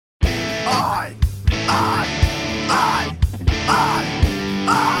Here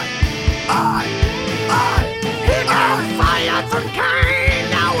comes fire from Cain.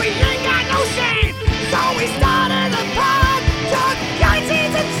 Now we ain't got no shame. So we started a pod. Chuck Yates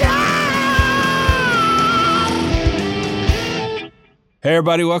needs a job. Hey,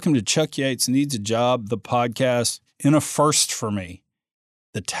 everybody. Welcome to Chuck Yates Needs a Job, the podcast. In a first for me,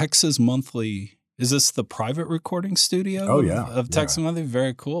 the Texas Monthly. Is this the private recording studio? Oh, yeah. Of Texas Monthly?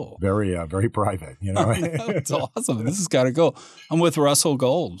 Very cool. Very private, you know. It's awesome. This is kind of cool. I'm with Russell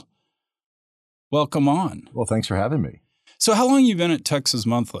Gold. Welcome on. Well, thanks for having me. So how long have you been at Texas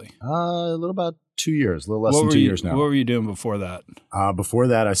Monthly? A little about 2 years, a little less than 2 years now. What were you doing before that? Before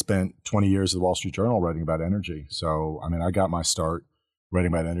that, I spent 20 years at the Wall Street Journal writing about energy. So, I mean, I got my start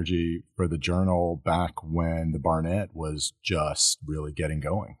writing about energy for the Journal back when the Barnett was just really getting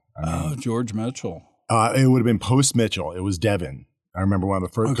going. I mean, George Mitchell. It would have been post Mitchell. It was Devin. I remember one of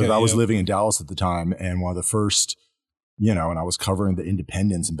the first, because I was living in Dallas at the time, and one of the first, you know, and I was covering the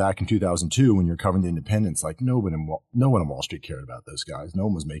independents. And back in 2002, when you're covering the independents, like no one in Wall Street cared about those guys. No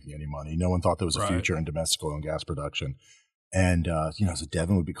one was making any money. No one thought there was a future in domestic oil and gas production. And, you know, so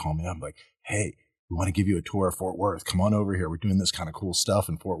Devin would be calling me up like, hey, we want to give you a tour of Fort Worth. Come on over here. We're doing this kind of cool stuff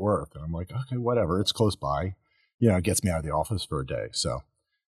in Fort Worth. And I'm like, okay, whatever. It's close by. You know, it gets me out of the office for a day. So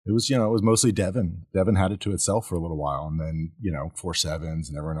it was, you know, it was mostly Devin. Devin had it to itself for a little while. And then, you know, 4.7s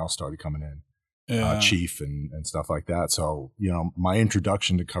and everyone else started coming in. Chief and stuff like that. So, you know, my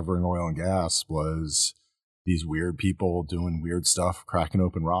introduction to covering oil and gas was these weird people doing weird stuff, cracking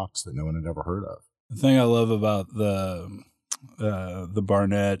open rocks that no one had ever heard of. The thing I love about the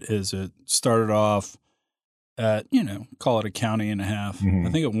Barnett is it started off at, you know, call it a county and a half. Mm-hmm.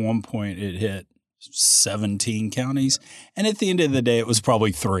 I think at one point it hit 17 counties, and at the end of the day, it was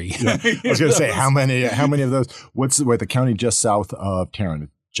probably 3. Yeah. I was going to say how many of those? What's the county just south of Tarrant?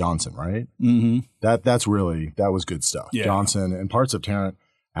 Johnson, right? Mm-hmm. That was good stuff. Yeah. Johnson and parts of Tarrant.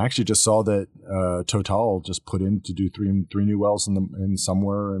 I actually just saw that Total just put in to do three new wells in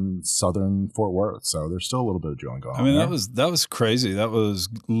somewhere in southern Fort Worth. So there's still a little bit of drilling going on. I mean, that was crazy. That was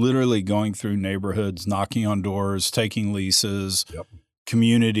literally going through neighborhoods, knocking on doors, taking leases. Yep.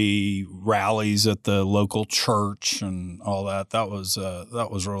 Community rallies at the local church and all that. That was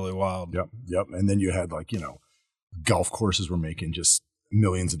really wild. Yep. And then you had, like, you know, golf courses were making just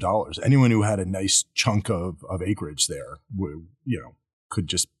millions of dollars. Anyone who had a nice chunk of acreage there could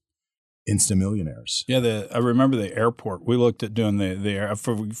just insta millionaires. Yeah, I remember the airport. We looked at doing I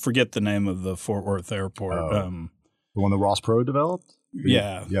forget the name of the Fort Worth airport. The one that Ross Perot developed?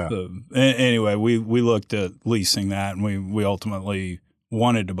 Yeah. Anyway, we looked at leasing that, and we ultimately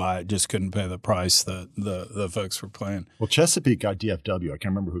wanted to buy it, just couldn't pay the price that the folks were paying. Well, Chesapeake got DFW. I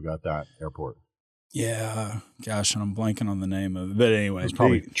can't remember who got that airport. Yeah, gosh, and I'm blanking on the name of it. But anyway. It was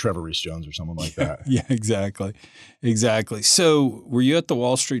probably Trevor Reese Jones or someone like that. Yeah, exactly. So were you at the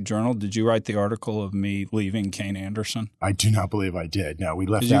Wall Street Journal? Did you write the article of me leaving Kane Anderson? I do not believe I did. No, we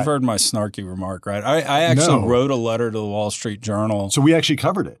left that. You've heard my snarky remark, right? I actually wrote a letter to the Wall Street Journal. So we actually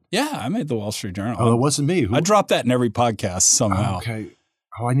covered it. Yeah, I made the Wall Street Journal. Oh, it wasn't me. I dropped that in every podcast somehow. Okay.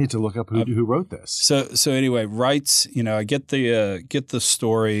 Oh, I need to look up who wrote this. So anyway, writes, you know, I get the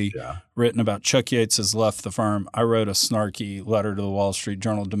story written about Chuck Yates has left the firm. I wrote a snarky letter to the Wall Street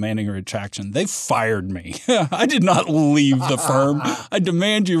Journal demanding a retraction. They fired me. I did not leave the firm. I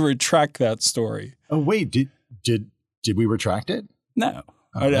demand you retract that story. Oh, wait, did we retract it? No.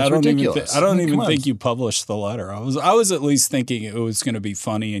 I don't even think you published the letter. I was at least thinking it was going to be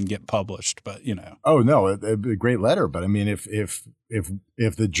funny and get published, but you know. Oh no, a great letter. But I mean, if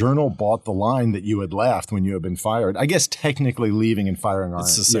the Journal bought the line that you had left when you had been fired, I guess technically leaving and firing aren't.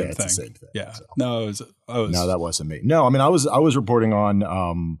 It's the same thing. It's the same thing. Yeah. So. No, no, that wasn't me. No, I mean, I was reporting on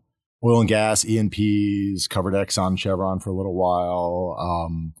oil and gas, E&Ps, covered Exxon, Chevron for a little while.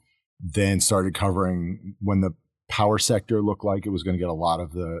 Then started covering when the power sector looked like it was going to get a lot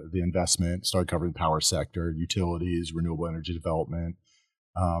of the investment, started covering the power sector, utilities, renewable energy development,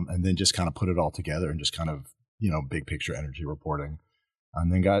 and then just kind of put it all together and just kind of, you know, big picture energy reporting.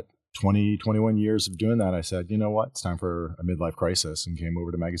 And then got 21 years of doing that. I said, you know what, it's time for a midlife crisis, and came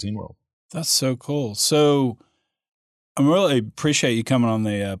over to Magazine World. That's so cool. So I really appreciate you coming on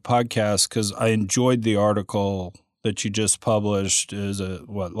the podcast, because I enjoyed the article that you just published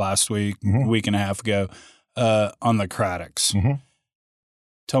last week, a week and a half ago, on the Craddicks. Mm-hmm.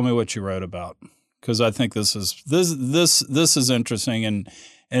 Tell me what you wrote about, because I think this is interesting, and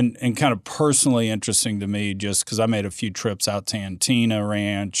and kind of personally interesting to me just because I made a few trips out to Antina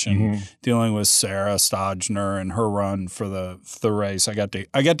Ranch and dealing with Sarah Stodgner and her run for the race. I got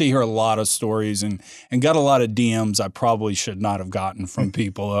to hear a lot of stories and got a lot of DMs I probably should not have gotten from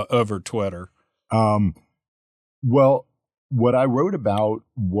people over Twitter. Well, what I wrote about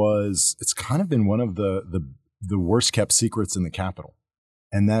was it's kind of been one of the worst kept secrets in the Capitol.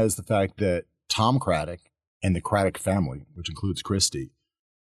 And that is the fact that Tom Craddick and the Craddick family, which includes Christie,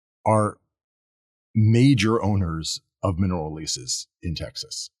 are major owners of mineral leases in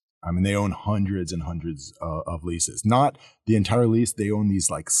Texas. I mean, they own hundreds and hundreds of leases. Not the entire lease. They own these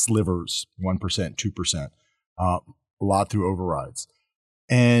like slivers, 1%, 2%, a lot through overrides.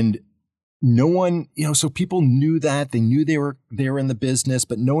 And no one, so people knew that. They knew they were in the business,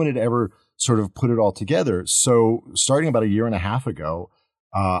 but no one had ever sort of put it all together. So starting about a year and a half ago,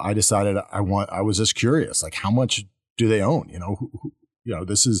 I decided I was just curious, like how much do they own?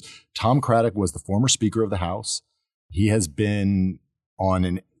 This is Tom Craddick was the former Speaker of the House. He has been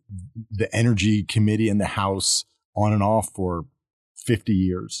on the Energy Committee in the House on and off for 50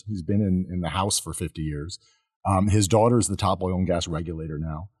 years. He's been in the House for 50 years. His daughter is the top oil and gas regulator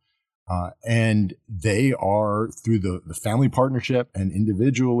now. And they are through the family partnership and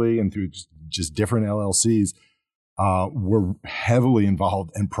individually and through just different LLCs, were heavily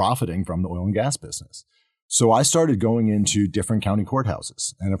involved and profiting from the oil and gas business. So I started going into different county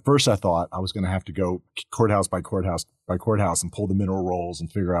courthouses. And at first I thought I was going to have to go courthouse by courthouse by courthouse and pull the mineral rolls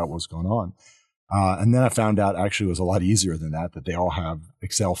and figure out what's going on. And then I found out actually it was a lot easier than that they all have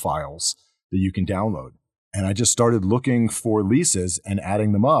Excel files that you can download. And I just started looking for leases and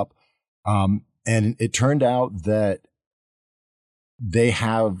adding them up. And it turned out that they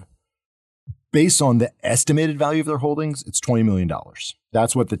have, based on the estimated value of their holdings, it's $20 million.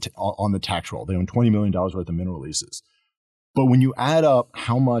 That's what on the tax roll. They own $20 million worth of mineral leases. But when you add up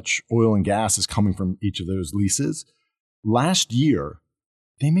how much oil and gas is coming from each of those leases, last year,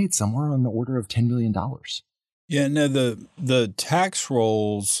 they made somewhere on the order of $10 million. Yeah, no, the tax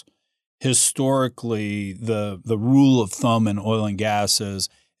rolls, historically, the rule of thumb in oil and gas is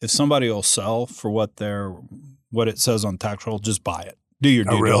if somebody will sell for what it says on tax roll, just buy it. Do your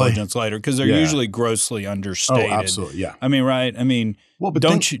due diligence later because they're usually grossly understated. Oh, absolutely, yeah. I mean, right? I mean, well, but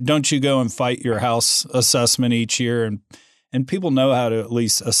don't you go and fight your house assessment each year and people know how to at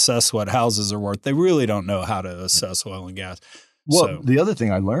least assess what houses are worth. They really don't know how to assess oil and gas. Well, the other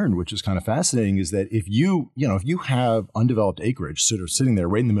thing I learned, which is kind of fascinating, is that if you have undeveloped acreage sort of sitting there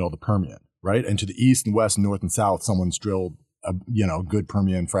right in the middle of the Permian, right, and to the east and west and north and south, someone's drilled a good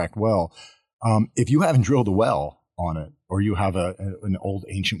Permian fracked well. If you haven't drilled a well on it, or you have an old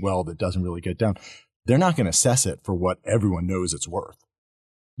ancient well that doesn't really get down, they're not going to assess it for what everyone knows it's worth.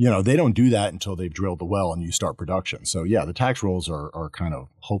 They don't do that until they've drilled the well and you start production. So yeah, the tax rolls are kind of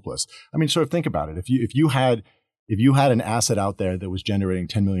hopeless. I mean, sort of think about it. If you had an asset out there that was generating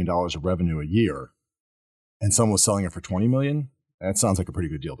 $10 million of revenue a year and someone was selling it for $20 million, that sounds like a pretty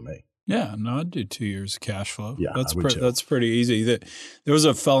good deal to me. Yeah, no, I'd do 2 years of cash flow. Yeah, that's pretty easy. There was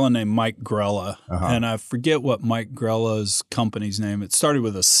a fellow named Mike Grella, and I forget what Mike Grella's company's name. It started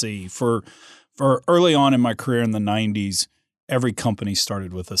with a C. For early on in my career in the 90s, every company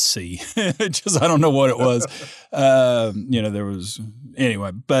started with a C. Just I don't know what it was. There was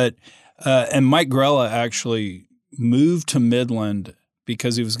anyway, but and Mike Grella actually moved to Midland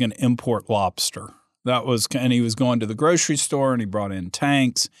because he was going to import lobster. And he was going to the grocery store and he brought in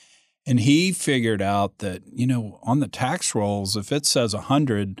tanks. And he figured out that, on the tax rolls, if it says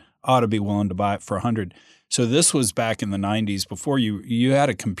 100, I ought to be willing to buy it for 100. So this was back in the 90s before you had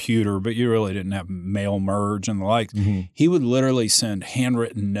a computer, but you really didn't have mail merge and the like. Mm-hmm. He would literally send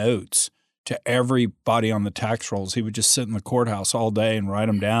handwritten notes to everybody on the tax rolls. He would just sit in the courthouse all day and write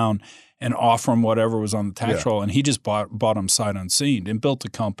them down and offer them whatever was on the tax roll. And he just bought them sight unseen and built a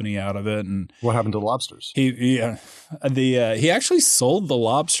company out of it. And what happened to lobsters? He actually sold the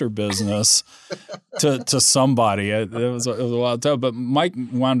lobster business to somebody. It was a wild time, but Mike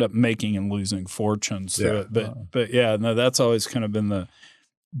wound up making and losing fortunes through it. But yeah, no, that's always kind of been the.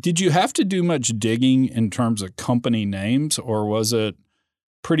 Did you have to do much digging in terms of company names, or was it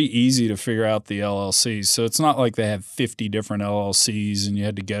pretty easy to figure out the LLCs? So it's not like they have 50 different LLCs and you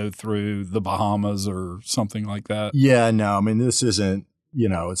had to go through the Bahamas or something like that. Yeah, no, I mean, this isn't,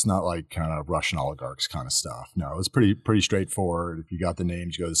 it's not like kind of Russian oligarchs kind of stuff. No, it's pretty straightforward. If you got the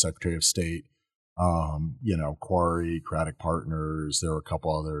names, you go to the Secretary of State, Quarry, Craddick Partners, there were a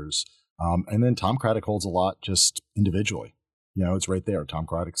couple others. And then Tom Craddick holds a lot just individually. It's right there, Tom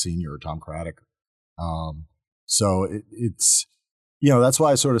Craddick Sr., Tom Craddick. So it's, that's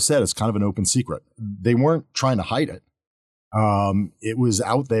why I sort of said it's kind of an open secret. They weren't trying to hide it. It was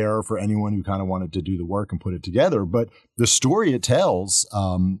out there for anyone who kind of wanted to do the work and put it together. But the story it tells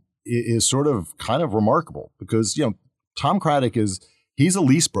is sort of kind of remarkable because, Tom Craddick he's a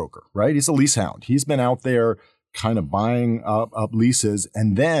lease broker, right? He's a lease hound. He's been out there kind of buying up leases.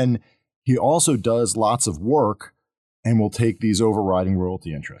 And then he also does lots of work and will take these overriding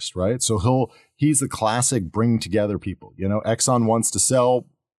royalty interests, right? So he's the classic bring together people. Exxon wants to sell,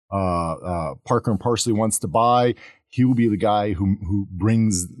 Parker and Parsley wants to buy. He will be the guy who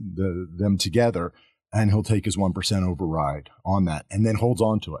brings them together, and he'll take his 1% override on that and then holds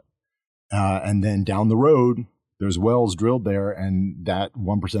on to it. And then down the road, there's wells drilled there, and that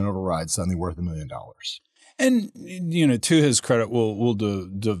 1% override is suddenly worth $1 million. And, to his credit, we'll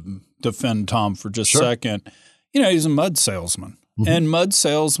defend Tom for just a second. He's a mud salesman. Mm-hmm. And mud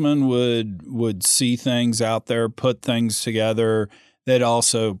salesmen would see things out there, put things together that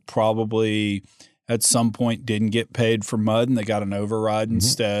also probably at some point didn't get paid for mud and they got an override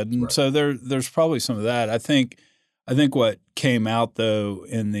instead. And so there's probably some of that. I think what came out though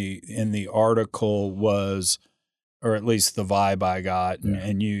in the article was, or at least the vibe I got,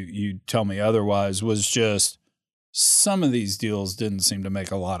 and you tell me otherwise, was just some of these deals didn't seem to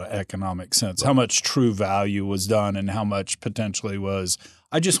make a lot of economic sense. Right. How much true value was done and how much potentially was,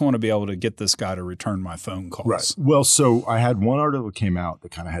 I just want to be able to get this guy to return my phone calls. Right. Well, so I had one article that came out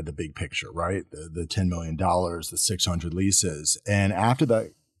that kind of had the big picture, right? The $10 million, the 600 leases. And after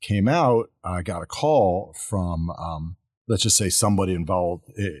that came out, I got a call from, let's just say somebody involved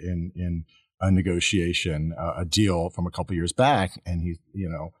in a negotiation, a deal from a couple years back. And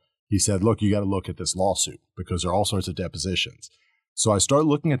he said, look, you got to look at this lawsuit because there are all sorts of depositions. So I started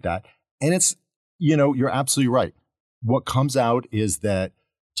looking at that, and it's, you're absolutely right. What comes out is that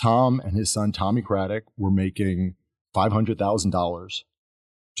Tom and his son, Tommy Craddick, were making $500,000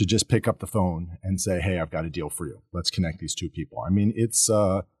 to just pick up the phone and say, hey, I've got a deal for you. Let's connect these two people. I mean, it's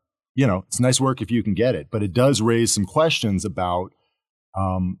nice work if you can get it, but it does raise some questions about,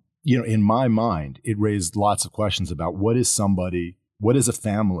 in my mind, it raised lots of questions about what is a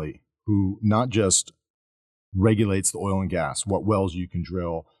family who not just regulates the oil and gas, what wells you can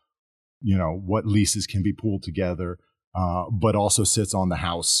drill, what leases can be pooled together, but also sits in the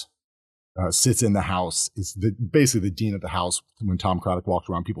house, is basically the dean of the house. When Tom Craddick walked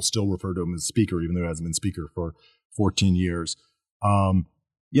around, people still refer to him as speaker, even though he hasn't been speaker for 14 years.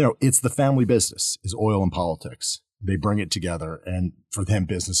 It's the family business, is oil and politics. They bring it together, and for them,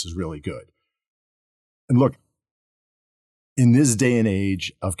 business is really good. And look, in this day and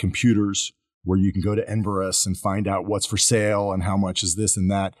age of computers where you can go to Enverus and find out what's for sale and how much is this and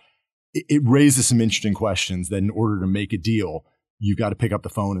that, it raises some interesting questions that in order to make a deal, you've got to pick up the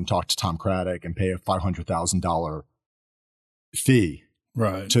phone and talk to Tom Craddick and pay a $500,000 fee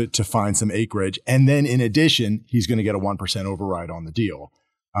to find some acreage. And then in addition, he's going to get a 1% override on the deal.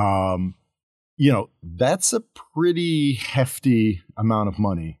 That's a pretty hefty amount of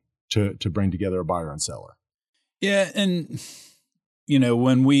money to bring together a buyer and seller. Yeah. And,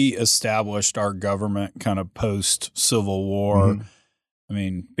 when we established our government kind of post-Civil War, I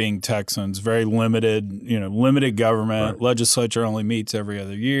mean, being Texans, very limited government. Right. Legislature only meets every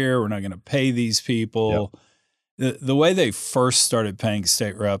other year. We're not going to pay these people. Yep. The way they first started paying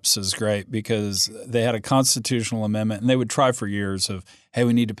state reps is great because they had a constitutional amendment and they would try for years of, hey,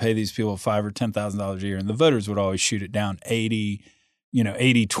 we need to pay these people $5,000 or $10,000 a year. And the voters would always shoot it down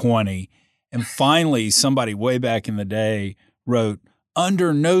 80-20. And finally, somebody way back in the day wrote,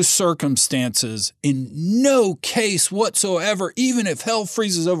 under no circumstances, in no case whatsoever, even if hell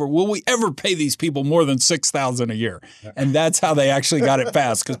freezes over, will we ever pay these people more than $6,000 a year? And that's how they actually got it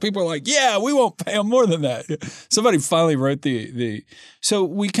passed because people are like, yeah, we won't pay them more than that. Somebody finally wrote so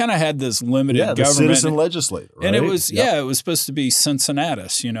we kind of had this limited government. The citizen legislator, right? And it was, it was supposed to be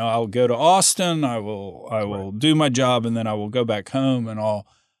Cincinnatus. I'll go to Austin, I will do my job, and then I will go back home and all.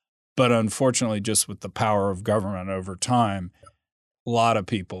 But unfortunately, just with the power of government over time, a lot of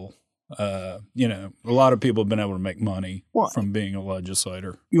people have been able to make money from being a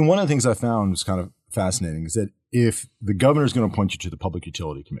legislator. One of the things I found was kind of fascinating is that if the governor is going to appoint you to the Public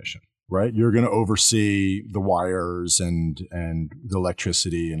Utility Commission, right, you're going to oversee the wires and the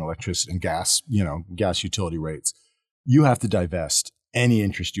electricity and gas, gas utility rates. You have to divest any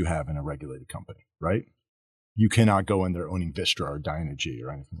interest you have in a regulated company, right? You cannot go in there owning Vistra or Dynegy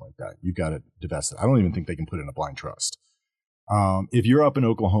or anything like that. You got to divest it. I don't even think they can put it in a blind trust. If you're up in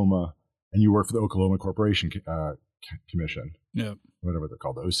Oklahoma and you work for the Oklahoma Corporation Commission, whatever they're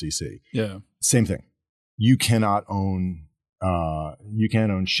called, the OCC, same thing. You cannot own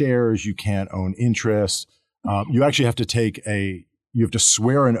shares. You can't own interest. You actually have to you have to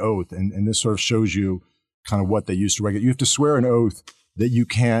swear an oath, and this sort of shows you kind of what they used to regulate. You have to swear an oath that you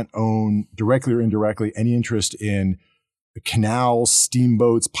can't own directly or indirectly any interest in canals,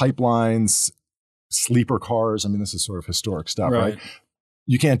 steamboats, pipelines, sleeper cars. I mean, this is sort of historic stuff, right?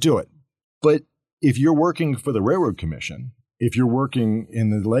 You can't do it. But if you're working for the Railroad Commission, if you're working in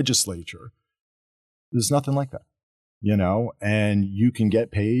the legislature, there's nothing like that, and you can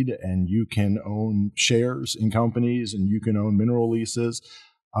get paid and you can own shares in companies and you can own mineral leases.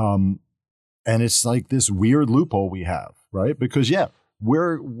 And it's like this weird loophole we have, right? Because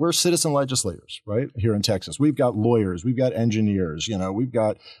we're citizen legislators, right? Here in Texas, we've got lawyers, we've got engineers, we've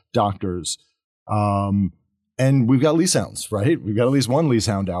got doctors, and we've got leasehounds, right? We've got at least one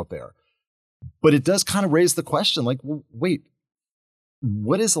leasehound out there. But it does kind of raise the question, like, well, wait,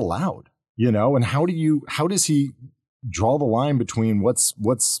 what is allowed, and how does he draw the line between what's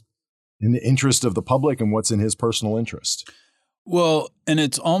in the interest of the public and what's in his personal interest? Well, and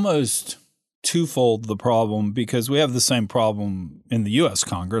it's almost twofold the problem, because we have the same problem in the U.S.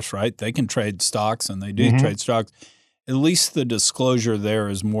 Congress, right? They can trade stocks and they do trade stocks. At least the disclosure there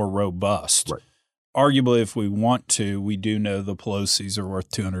is more robust. Right. Arguably, if we want to, we do know the Pelosi's are worth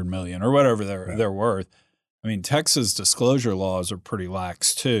 $200 million or whatever they're worth. I mean, Texas disclosure laws are pretty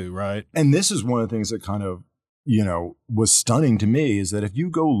lax too, right? And this is one of the things that kind of, was stunning to me, is that if you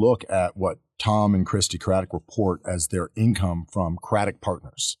go look at what Tom and Christy Craddick report as their income from Craddick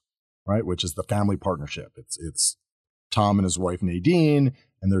Partners, right, which is the family partnership. It's Tom and his wife Nadine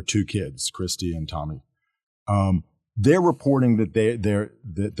and their two kids, Christy and Tommy. They're reporting that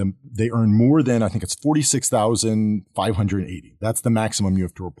they earn more than, I think it's $46,580. That's the maximum you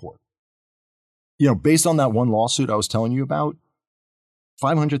have to report. Based on that one lawsuit I was telling you about,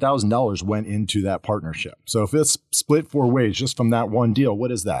 $500,000 went into that partnership. So if it's split 4 ways just from that one deal,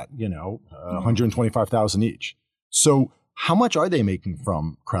 what is that? $125,000 each. So how much are they making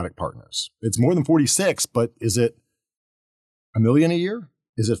from Craddick Partners? It's more than 46, but is it $1 million a year?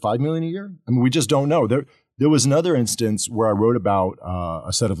 Is it $5 million a year? I mean, we just don't know. There was another instance where I wrote about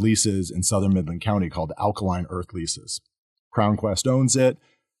a set of leases in southern Midland County called Alkaline Earth Leases. Crown Quest owns it.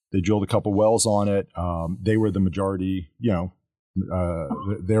 They drilled a couple wells on it. They were the majority,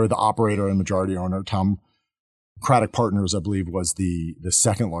 they were the operator and majority owner. Tom Craddick Partners, I believe, was the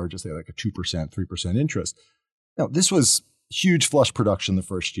second largest. They had like a 2%, 3% interest. Now, this was huge flush production the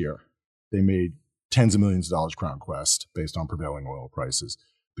first year. They made tens of millions of dollars, Crown Quest, based on prevailing oil prices.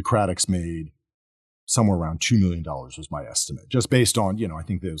 The Craddicks made somewhere around $2 million was my estimate, just based on, I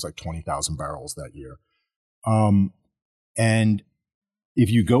think there was like 20,000 barrels that year. And if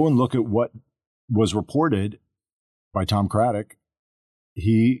you go and look at what was reported by Tom Craddick,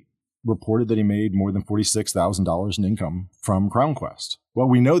 he reported that he made more than $46,000 in income from Crown Quest. Well,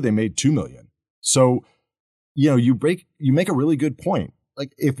 we know they made $2 million. So, you make a really good point.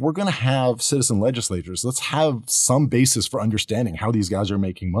 Like, if we're going to have citizen legislators, let's have some basis for understanding how these guys are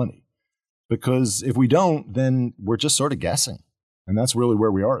making money. Because if we don't, then we're just sort of guessing. And that's really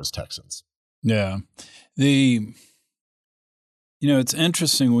where we are as Texans. Yeah. It's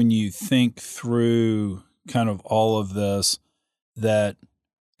interesting when you think through kind of all of this, that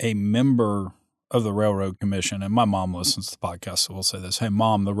a member of the Railroad Commission, and my mom listens to the podcast, so we'll say this. Hey,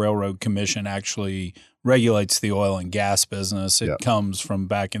 Mom, the Railroad Commission actually regulates the oil and gas business. It comes from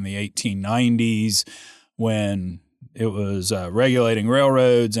back in the 1890s when it was regulating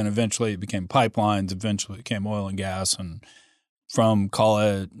railroads, and eventually it became pipelines, eventually it became oil and gas, and from, call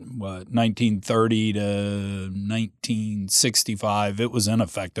it, 1930 to 1965, it was in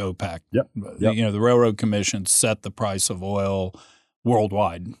effect OPEC. Yep. The Railroad Commission set the price of oil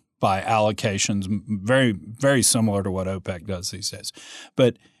worldwide by allocations, very, very similar to what OPEC does these days.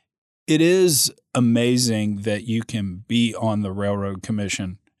 But it is amazing that you can be on the Railroad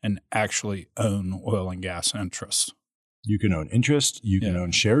Commission and actually own oil and gas interests. You can own interest. You can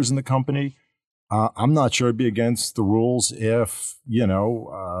own shares in the company. I'm not sure it'd be against the rules if,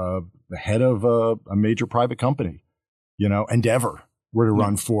 the head of a major private company, Endeavor, were to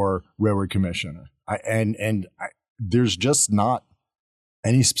run for Railroad Commissioner. There's just not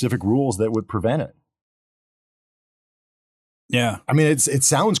any specific rules that would prevent it. Yeah. I mean, it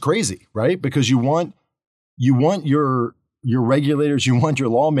sounds crazy, right? Because you want your regulators, you want your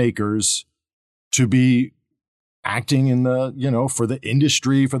lawmakers to be acting in the, for the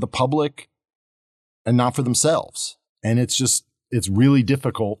industry, for the public, and not for themselves. And it's really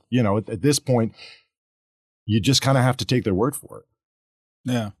difficult, at this point, you just kind of have to take their word for it.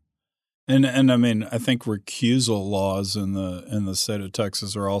 Yeah. And I mean, I think recusal laws in the state of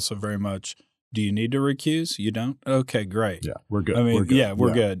Texas are also very much, do you need to recuse? You don't? Okay, great. Yeah, we're good. I mean,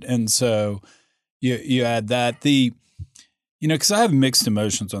 we're good. And so you add that. Because I have mixed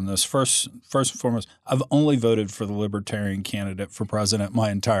emotions on this. First and foremost, I've only voted for the Libertarian candidate for president my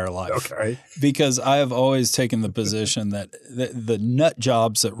entire life. Okay. Because I have always taken the position that the nut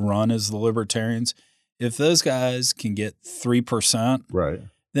jobs that run as the Libertarians, if those guys can get 3%, right,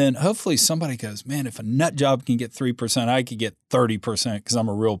 then hopefully somebody goes, man, if a nut job can get 3%, I could get 30% because I'm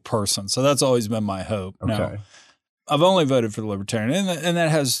a real person. So that's always been my hope. Okay. Now, I've only voted for the Libertarian, and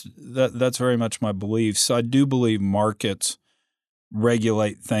that's very much my belief. So I do believe markets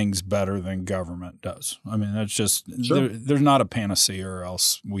regulate things better than government does. I mean, that's just sure. There's not a panacea, or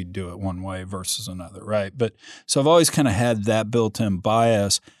else we'd do it one way versus another, right? But so I've always kind of had that built-in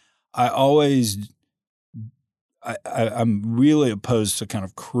bias. I'm really opposed to kind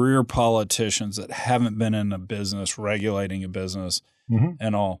of career politicians that haven't been in a business, regulating a business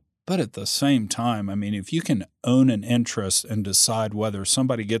and all. But at the same time, I mean, if you can own an interest and decide whether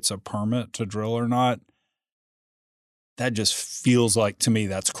somebody gets a permit to drill or not, that just feels like, to me,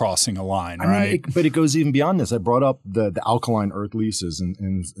 that's crossing a line, right? I mean, but it goes even beyond this. I brought up the alkaline earth leases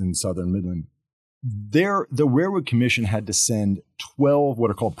in southern Midland. The Railroad Commission had to send 12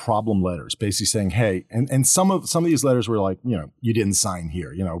 what are called problem letters, basically saying, hey, and some of these letters were like, you didn't sign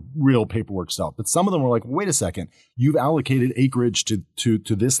here, real paperwork stuff. But some of them were like, wait a second, you've allocated acreage to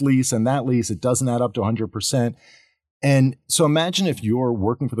this lease and that lease. It doesn't add up to 100%. And so imagine if you're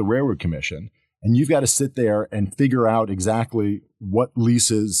working for the Railroad Commission and you've got to sit there and figure out exactly what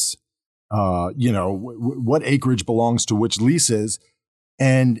leases, what acreage belongs to which leases.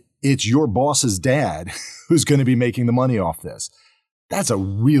 And it's your boss's dad who's going to be making the money off this. That's a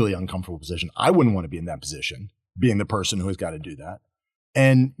really uncomfortable position. I wouldn't want to be in that position, being the person who has got to do that.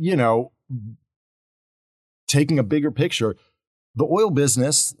 And, taking a bigger picture, the oil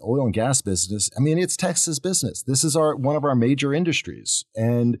and gas business, I mean, it's Texas business. This is one of our major industries.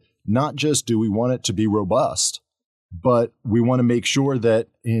 And not just do we want it to be robust, but we want to make sure that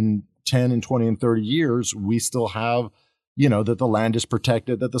in 10 and 20 and 30 years, we still have, that the land is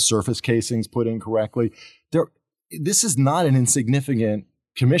protected, that the surface casing's put in correctly. This is not an insignificant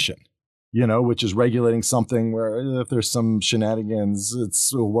commission, which is regulating something where if there's some shenanigans,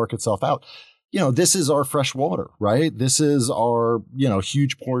 it'll work itself out. This is our fresh water, right? This is our,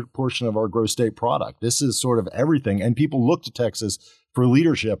 huge portion of our gross state product. This is sort of everything. And people look to Texas for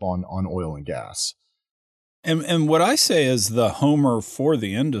leadership on oil and gas. And what I say is the homer for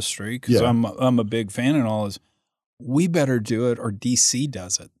the industry, because I'm a big fan and all, is we better do it or DC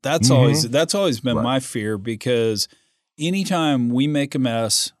does it. That's always been my fear, because anytime we make a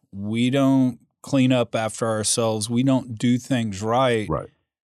mess, we don't clean up after ourselves, we don't do things right.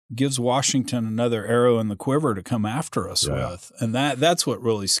 Gives Washington another arrow in the quiver to come after us with. And that's what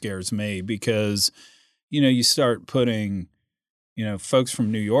really scares me, because, you start putting, folks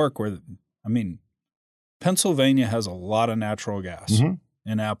from New York Pennsylvania has a lot of natural gas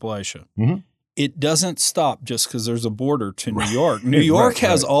in Appalachia. It doesn't stop just because there's a border to New York. New York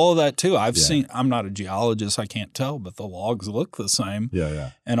has all of that too. I've seen, I'm not a geologist, I can't tell, but the logs look the same.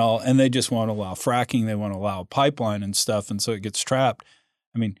 And they just won't allow fracking. They won't allow pipeline and stuff. And so it gets trapped.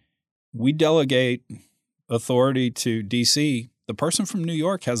 I mean, we delegate authority to DC. The person from New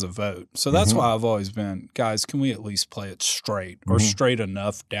York has a vote. So that's why I've always been, guys, can we at least play it straight or straight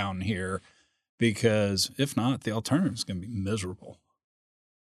enough down here? Because if not, the alternative is going to be miserable.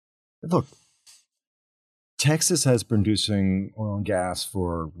 Look, Texas has been producing oil and gas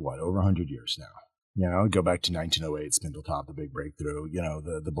for over 100 years now. Go back to 1908, Spindletop, the big breakthrough,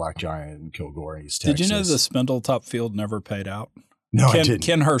 the Black Giant in Kilgore, East Texas. Did you know the Spindletop field never paid out? No, I didn't.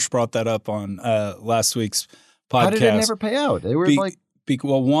 Ken Hirsch brought that up on last week's podcast. How did it never pay out? They were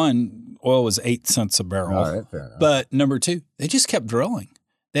well, one, oil was 8 cents a barrel. All right, fair enough. But number two, they just kept drilling.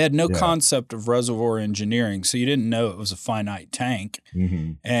 They had no concept of reservoir engineering, so you didn't know it was a finite tank.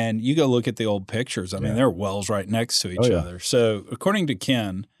 And you go look at the old pictures. I mean, there are wells right next to each other. So according to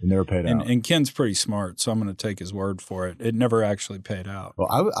Ken, it never paid out. And Ken's pretty smart, so I'm going to take his word for it. It never actually paid out.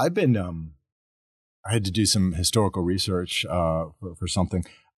 Well, I've been I had to do some historical research for something.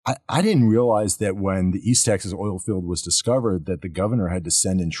 I didn't realize that when the East Texas oil field was discovered, that the governor had to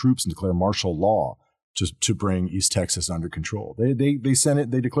send in troops and declare martial law to bring East Texas under control. They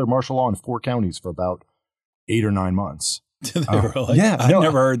declared martial law in 4 counties for about 8 or 9 months. Did they really? Yeah, I've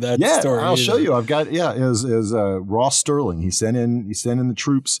never heard that story. I'll show you. I've got it was Ross Sterling. He sent in the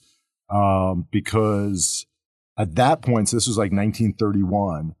troops because at that point, so this was like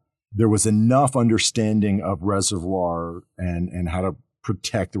 1931. There was enough understanding of reservoir and how to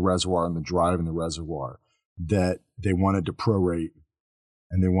protect the reservoir and the drive in the reservoir that they wanted to prorate,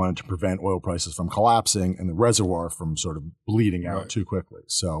 and they wanted to prevent oil prices from collapsing and the reservoir from sort of bleeding out too quickly.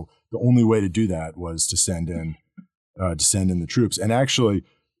 So the only way to do that was to send in to send in the troops. And actually,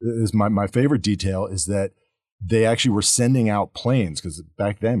 is my favorite detail is that they actually were sending out planes, because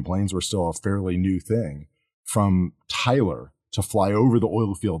back then planes were still a fairly new thing, from Tyler to fly over the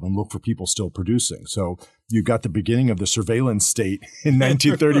oil field and look for people still producing. So you've got the beginning of the surveillance state in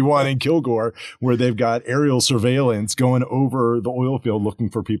 1931 in Kilgore, where they've got aerial surveillance going over the oil field looking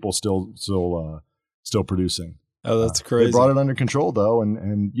for people still producing. Oh, that's crazy. They brought it under control though,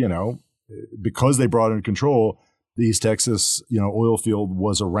 and because they brought it under control, the East Texas, oil field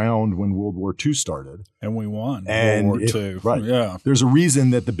was around when World War II started. And we won World War II. Right. Yeah. There's a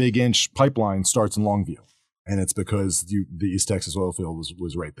reason that the Big Inch pipeline starts in Longview. And it's because the East Texas oil field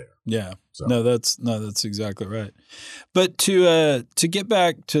was right there. Yeah. So. No, that's exactly right. But to get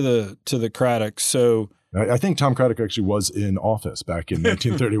back to the Craddick, so I think Tom Craddick actually was in office back in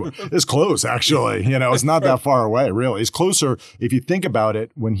 1931. It's close, actually. It's not that far away, really. It's closer if you think about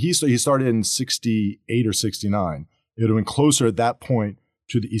it. When he started in 68 or 69, it would have been closer at that point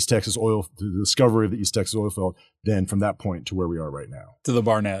to the East Texas to the discovery of the East Texas oil field than from that point to where we are right now. To the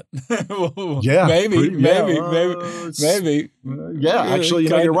Barnett. Yeah. Maybe. Yeah, actually,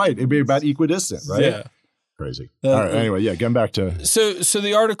 you're right. It'd be about equidistant, right? Yeah. Crazy. All right. Anyway, yeah, getting back to. So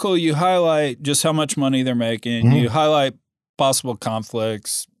the article, you highlight just how much money they're making. Mm-hmm. You highlight possible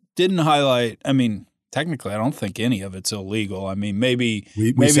conflicts. Didn't highlight, technically, I don't think any of it's illegal. maybe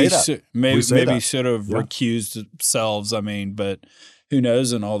should have recused themselves. But who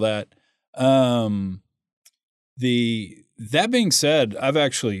knows and all that. That being said, I've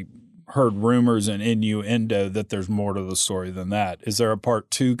actually heard rumors and innuendo that there's more to the story than that. Is there a part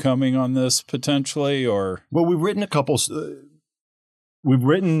 2 coming on this potentially, or? Well, we've written we've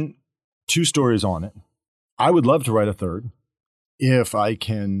written 2 stories on it. I would love to write a third if I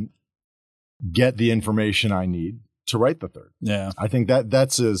can get the information I need to write the third. Yeah. I think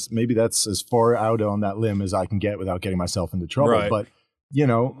that's as far out on that limb as I can get without getting myself into trouble. Right. But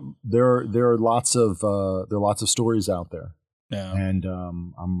there are lots of stories out there. Yeah. And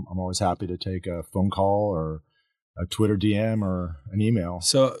I'm always happy to take a phone call or a Twitter DM or an email.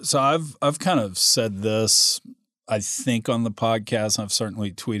 So I've kind of said this, I think, on the podcast. I've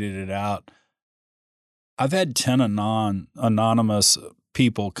certainly tweeted it out. I've had 10 anonymous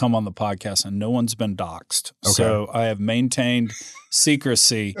people come on the podcast and no one's been doxxed. Okay. So I have maintained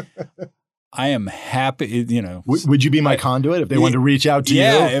secrecy. I am happy, Would you be my conduit if they wanted to reach out to you?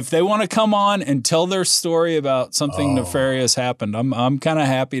 Yeah, if they want to come on and tell their story about something nefarious happened, I'm kind of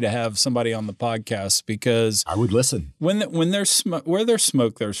happy to have somebody on the podcast, because I would listen. When there's where there's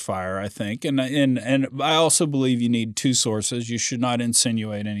smoke, there's fire, I think, and I also believe you need 2 sources. You should not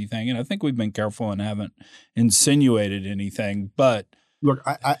insinuate anything, and I think we've been careful and haven't insinuated anything. But look,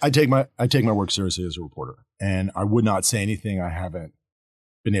 I take my work seriously as a reporter, and I would not say anything I haven't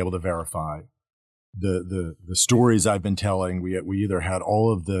been able to verify. The stories I've been telling, we either had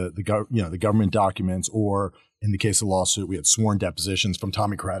all of the government documents, or in the case of the lawsuit, we had sworn depositions from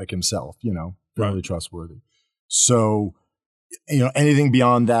Tommy Craddick himself, fairly trustworthy. So, anything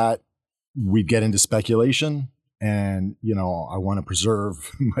beyond that, we'd get into speculation, and, I want to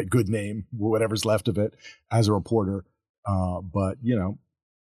preserve my good name, whatever's left of it, as a reporter. But,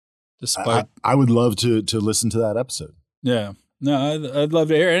 despite I would love to listen to that episode. Yeah. No, I'd love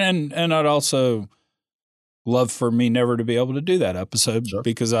to hear it. And I'd also love for me never to be able to do that episode, sure,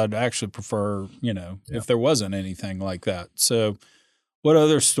 because I'd actually prefer, if there wasn't anything like that. So what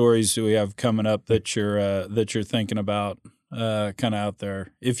other stories do we have coming up that you're thinking about kind of out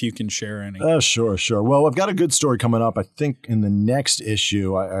there, if you can share any? Sure. Well, I've got a good story coming up. I think in the next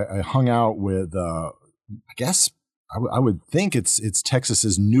issue, I hung out with, I guess I would think it's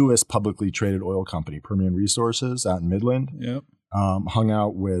Texas's newest publicly traded oil company, Permian Resources, out in Midland. Yep. Hung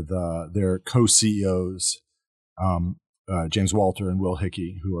out with their co-CEOs, James Walter and Will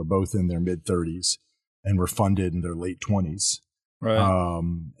Hickey, who are both in their mid-30s and were funded in their late 20s. Right.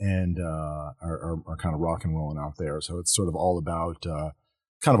 And are kind of rock and rolling out there. So it's sort of all about the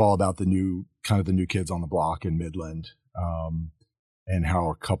new kids on the block in Midland, and how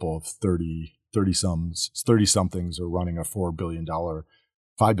a couple of 30-somethings are running a $5 billion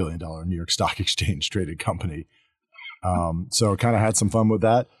New York Stock Exchange traded company. So kind of had some fun with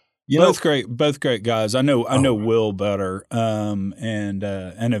that. Both great guys. I know Will better, and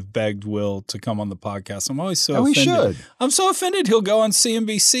have begged Will to come on the podcast. I'm always so offended. He should. I'm so offended he'll go on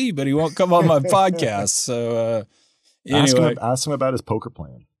CNBC, but he won't come on my podcast. So anyway, ask him about his poker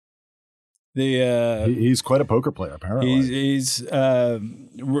plan. He's quite a poker player, apparently.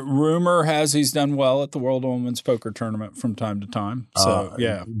 Rumor has he's done well at the World Women's Poker Tournament from time to time. So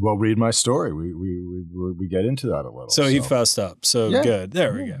well, read my story. We get into that a little. So he fessed up. So good.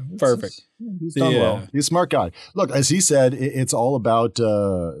 There we go. Perfect. He's done well. He's a smart guy. Look, as he said, it's all about.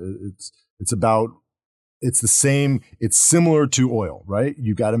 It's the same. It's similar to oil, right?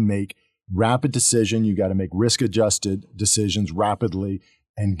 You got to make rapid decision. You got to make risk adjusted decisions rapidly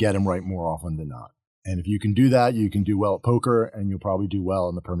and get them right more often than not. And if you can do that, you can do well at poker, and you'll probably do well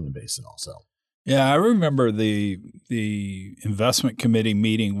in the Permian Basin also. Yeah, I remember the investment committee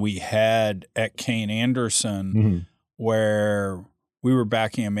meeting we had at Kane Anderson where we were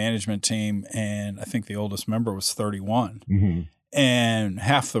backing a management team, and I think the oldest member was 31. And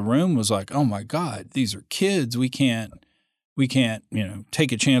half the room was like, "Oh my God, these are kids. We can't,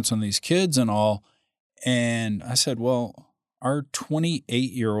 take a chance on these kids and all." And I said, "Well, our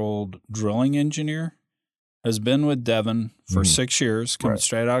 28-year-old drilling engineer has been with Devon for 6 years, coming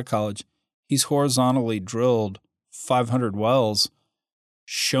straight out of college. He's horizontally drilled 500 wells.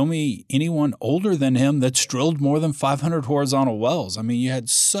 Show me anyone older than him that's drilled more than 500 horizontal wells." I mean, you had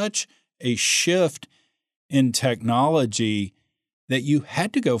such a shift in technology that you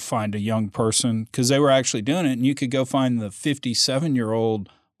had to go find a young person because they were actually doing it, and you could go find the 57-year-old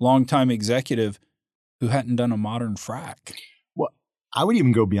longtime executive who hadn't done a modern frac. Well, I would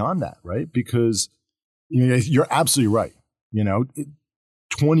even go beyond that, right? Because you're absolutely right.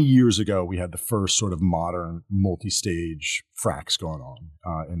 20 years ago, we had the first sort of modern multi-stage fracs going on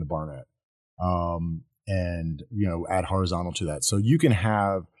in the Barnett, and add horizontal to that. So you can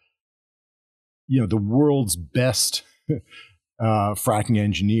have, the world's best fracking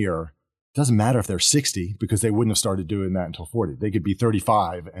engineer. Doesn't matter if they're 60 because they wouldn't have started doing that until 40. They could be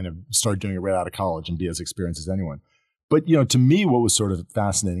 35 and have started doing it right out of college and be as experienced as anyone. But, to me, what was sort of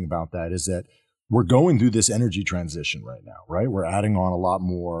fascinating about that is that we're going through this energy transition right now, right? We're adding on a lot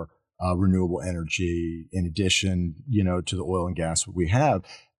more renewable energy in addition, to the oil and gas we have.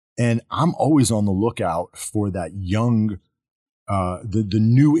 And I'm always on the lookout for that young, the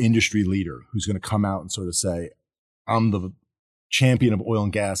new industry leader who's going to come out and sort of say, I'm the champion of oil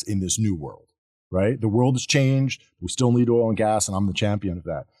and gas in this new world, right? The world has changed. We still need oil and gas, and I'm the champion of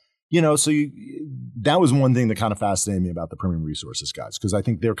that. So that was one thing that kind of fascinated me about the Permian Resources guys, because I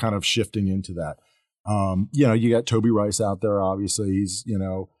think they're kind of shifting into that. You got Toby Rice out there, obviously. He's,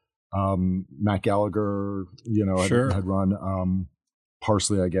 Matt Gallagher, had run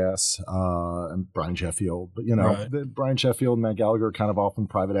Parsley, I guess, and Brian Sheffield. But, Brian Sheffield and Matt Gallagher are kind of off in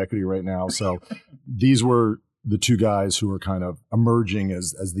private equity right now. So these were the two guys who were kind of emerging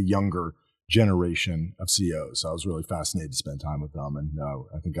as the younger generation of CEOs. So I was really fascinated to spend time with them, and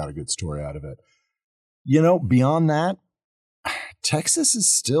I think got a good story out of it. Beyond that, Texas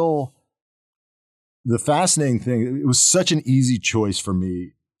is still the fascinating thing. It was such an easy choice for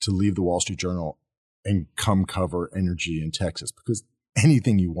me to leave the Wall Street Journal and come cover energy in Texas, because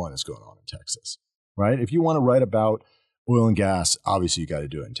anything you want is going on in Texas, right? If you want to write about oil and gas, obviously you got to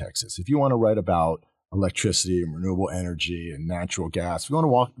do it in Texas. If you want to write about electricity and renewable energy and natural gas, if you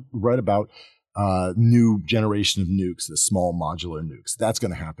want to write about new generation of nukes, the small modular nukes, that's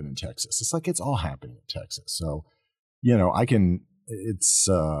going to happen in Texas. It's like it's all happening in Texas. So, I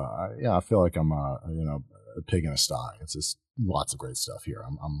feel like I'm a pig in a sty. It's just lots of great stuff here.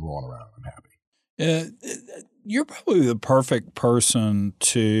 I'm rolling around. I'm happy. You're probably the perfect person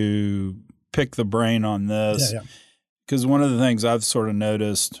to pick the brain on this. Because one of the things I've sort of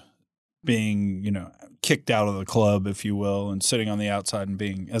noticed being, kicked out of the club, if you will, and sitting on the outside and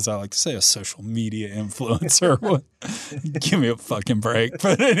being, as I like to say, a social media influencer. Give me a fucking break.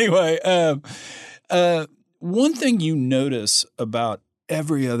 But anyway, one thing you notice about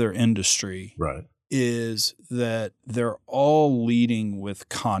every other industry is that they're all leading with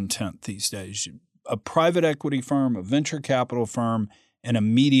content these days. A private equity firm, a venture capital firm, and a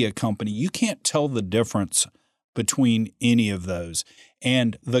media company, you can't tell the difference between any of those.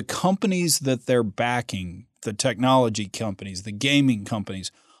 And the companies that they're backing, the technology companies, the gaming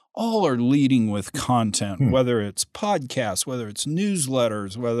companies, all are leading with content, whether it's podcasts, whether it's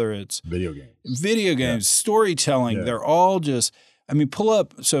newsletters, whether it's video games, storytelling. They're all just, pull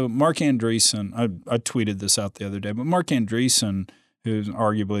up. So Mark Andreessen, I tweeted this out the other day, but Mark Andreessen, who's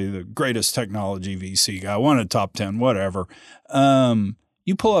arguably the greatest technology VC guy, one of the top 10, whatever.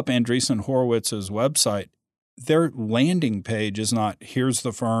 You pull up Andreessen Horowitz's website, their landing page is not, here's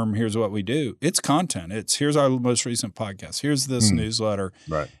the firm, here's what we do. It's content. It's, here's our most recent podcast. Here's this newsletter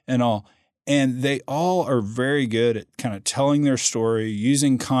and all. And they all are very good at kind of telling their story,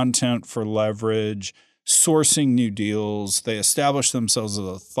 using content for leverage, sourcing new deals. They establish themselves as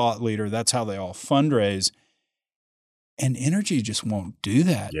a thought leader. That's how they all fundraise. And energy just won't do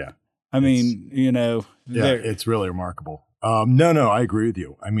that. Yeah. I mean, it's really remarkable. No, I agree with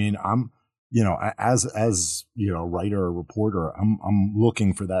you. I mean, I'm, as writer or reporter, I'm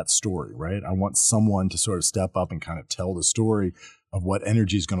looking for that story, right? I want someone to sort of step up and kind of tell the story of what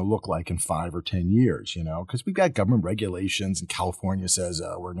energy is going to look like in 5 or 10 years, because we've got government regulations, and California says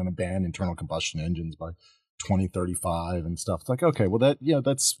we're going to ban internal combustion engines by 2035 and stuff. It's like, okay, well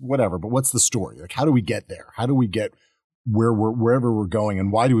that's whatever, but what's the story? Like, how do we get there? How do we get wherever we're going,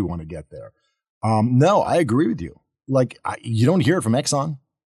 and why do we want to get there? No, I agree with you. Like, you don't hear it from Exxon,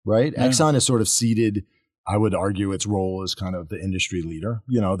 right? Yeah. Exxon is sort of ceded, I would argue, its role as kind of the industry leader.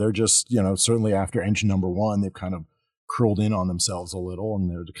 They're just, certainly after engine number 1, they've kind of curled in on themselves a little, and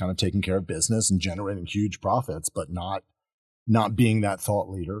they're kind of taking care of business and generating huge profits, but not being that thought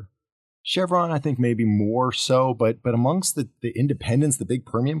leader. Chevron, I think maybe more so, but amongst the independents, the big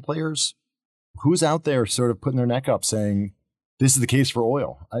Permian players, who's out there sort of putting their neck up saying, this is the case for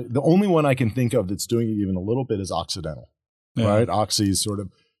oil? The only one I can think of that's doing it even a little bit is Occidental, right? Oxy's sort of,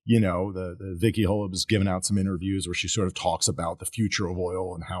 the Vicky Holub has given out some interviews where she sort of talks about the future of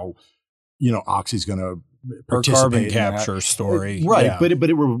oil and how, Oxy's going to participate carbon capture story. Right. Yeah. But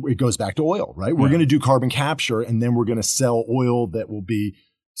it goes back to oil, right? We're going to do carbon capture, and then we're going to sell oil that will be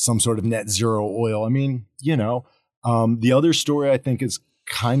some sort of net zero oil. I mean, the other story I think is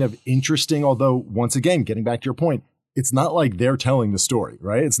kind of interesting, although once again, getting back to your point, it's not like they're telling the story,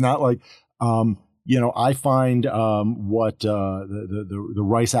 right? It's not like, I find what the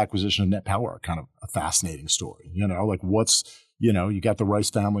Rice acquisition of Net Power kind of a fascinating story. Like what's, you got the Rice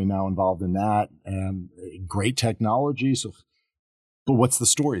family now involved in that, and great technology. So, but what's the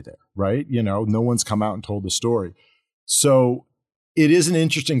story there, right? No one's come out and told the story. So it is an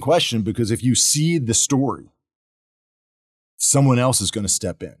interesting question, because if you see the story, someone else is going to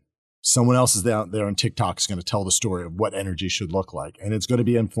step in. Someone else is out there on TikTok is going to tell the story of what energy should look like, and it's going to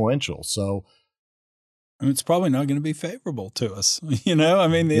be influential. So, it's probably not going to be favorable to us,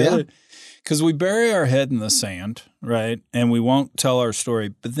 because we bury our head in the sand, right? And we won't tell our story.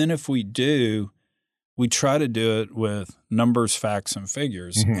 But then if we do, we try to do it with numbers, facts, and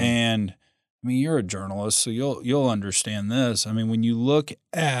figures. Mm-hmm. And you're a journalist, so you'll understand this. When you look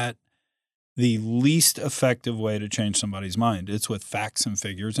at the least effective way to change somebody's mind, it's with facts and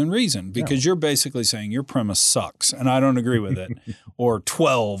figures and reason, because you're basically saying your premise sucks and I don't agree with it, or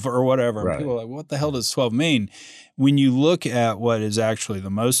 12 or whatever. Right. People are like, what the hell does 12 mean? When you look at what is actually the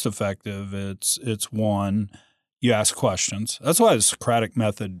most effective, it's one, you ask questions. That's why this Craddick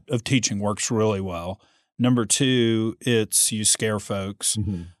method of teaching works really well. Number 2, it's you scare folks.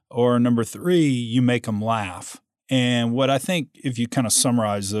 Mm-hmm. Or number 3, you make them laugh. And what I think, if you kind of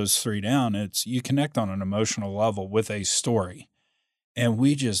summarize those 3 down, it's you connect on an emotional level with a story. And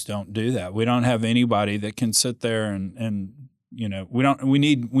we just don't do that. We don't have anybody that can sit there and we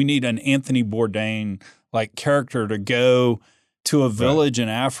need an Anthony Bourdain like character to go to a village in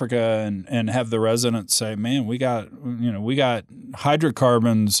Africa and have the residents say, man, we got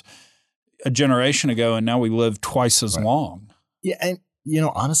hydrocarbons a generation ago and now we live twice as long. Yeah. And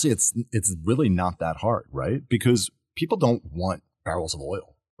honestly, it's really not that hard, right? Because people don't want barrels of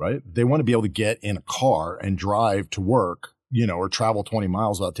oil, right? They want to be able to get in a car and drive to work, or travel 20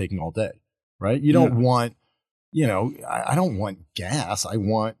 miles without taking all day, right? You don't want, I don't want gas. I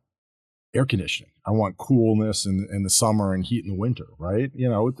want air conditioning. I want coolness in the summer and heat in the winter, right?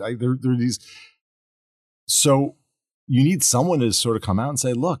 There are these. So you need someone to sort of come out and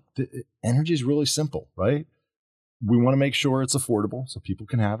say, look, energy is really simple, right? We want to make sure it's affordable so people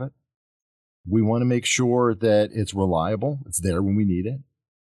can have it. We want to make sure that it's reliable. It's there when we need it.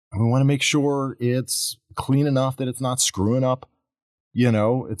 And we want to make sure it's clean enough that it's not screwing up,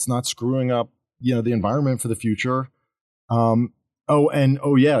 it's not screwing up, the environment for the future. Sort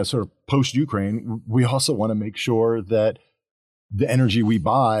of post-Ukraine, we also want to make sure that the energy we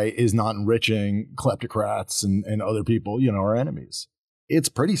buy is not enriching kleptocrats and other people, our enemies. It's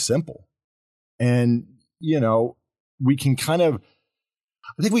pretty simple. And, we can I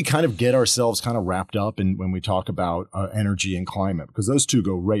think we kind of get ourselves kind of wrapped up in when we talk about energy and climate, because those two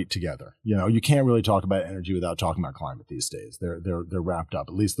go right together. You can't really talk about energy without talking about climate these days. They're wrapped up,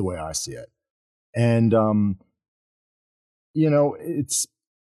 at least the way I see it. And,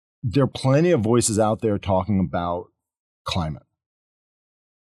 there are plenty of voices out there talking about climate.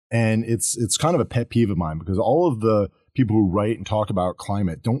 And it's kind of a pet peeve of mine, because all of the people who write and talk about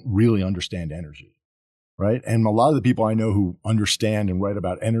climate don't really understand energy. Right. And a lot of the people I know who understand and write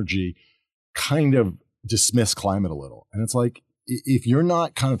about energy kind of dismiss climate a little. And it's like, if you're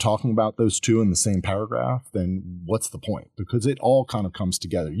not kind of talking about those two in the same paragraph, then what's the point? Because it all kind of comes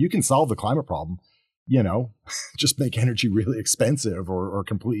together. You can solve the climate problem, just make energy really expensive or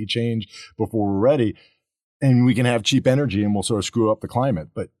completely change before we're ready. And we can have cheap energy and we'll sort of screw up the climate.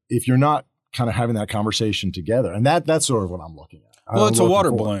 But if you're not kind of having that conversation together, and that's sort of what I'm looking at. Well, it's a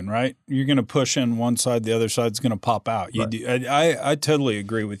water balloon, right? You're going to push in one side, the other side's going to pop out. Right. I totally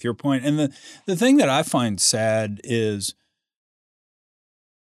agree with your point. And the thing that I find sad is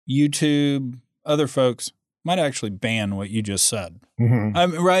YouTube, other folks might actually ban what you just said.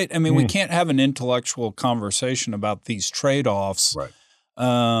 Mm-hmm. Right? I mean, we can't have an intellectual conversation about these trade-offs. Right.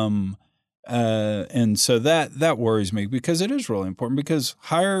 And so that worries me because it is really important because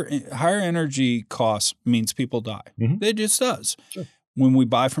higher energy costs means people die. Mm-hmm. It just does. Sure. When we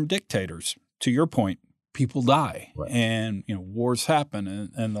buy from dictators, to your point, people die, right. and wars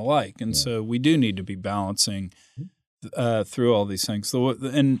happen and the like. And so we do need to be balancing through all these things.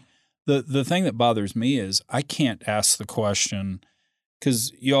 And the thing that bothers me is I can't ask the question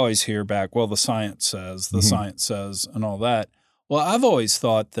because you always hear back, well, the science says, and all that. Well, I've always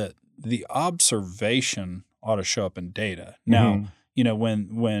thought that the observation ought to show up in data. Now,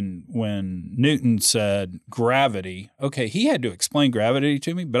 when Newton said gravity, okay, he had to explain gravity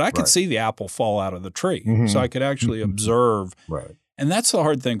to me, but I could see the apple fall out of the tree. So I could actually observe. Right. And that's the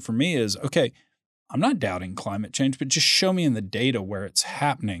hard thing for me is, okay, I'm not doubting climate change, but just show me in the data where it's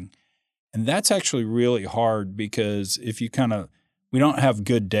happening. And that's actually really hard because if you we don't have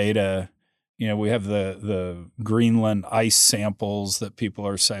good data. We have the Greenland ice samples that people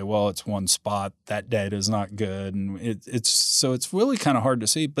are saying, well, it's one spot. That data is not good. And it's really kind of hard to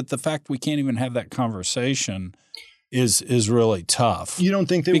see. But the fact we can't even have that conversation is really tough. You don't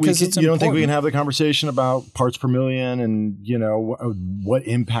think that you don't think we can have the conversation about parts per million and, what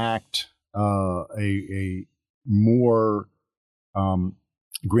impact a more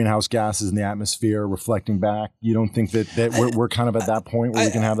greenhouse gases in the atmosphere reflecting back? You don't think that we're kind of at that point where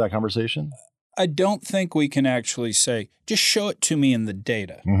we can have that conversation? I don't think we can actually say, just show it to me in the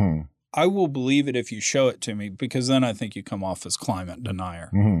data. Mm-hmm. I will believe it if you show it to me because then I think you come off as climate denier.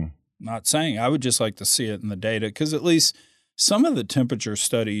 Mm-hmm. Not saying I would just like to see it in the data because at least some of the temperature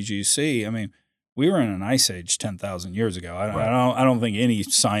studies you see, I mean, we were in an ice age 10,000 years ago. I don't think any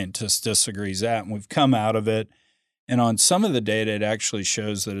scientist disagrees that, and we've come out of it. And on some of the data, it actually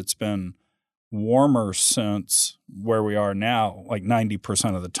shows that it's been warmer since where we are now, like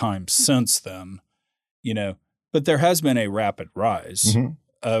 90% of the time since then, But there has been a rapid rise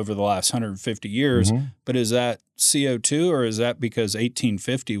over the last 150 years. Mm-hmm. But is that CO2 or is that because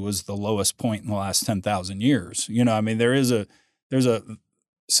 1850 was the lowest point in the last 10,000 years? I mean, there's a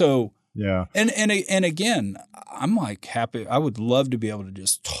yeah. And again, I'm like happy. I would love to be able to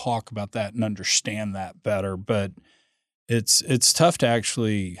just talk about that and understand that better, but it's tough to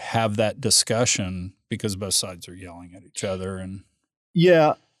actually have that discussion because both sides are yelling at each other. And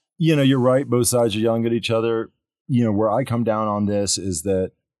yeah, you're right. Both sides are yelling at each other. Where I come down on this is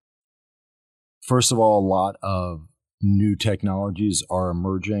that, first of all, a lot of new technologies are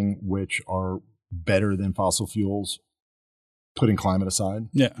emerging, which are better than fossil fuels, putting climate aside.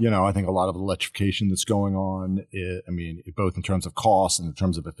 Yeah. I think a lot of electrification that's going on, both in terms of cost and in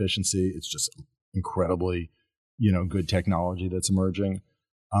terms of efficiency, it's just incredibly good technology that's emerging.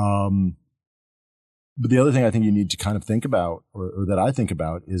 But the other thing I think you need to kind of think about, or that I think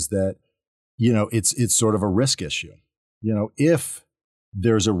about, is that, it's sort of a risk issue. If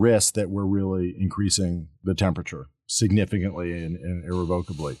there's a risk that we're really increasing the temperature significantly and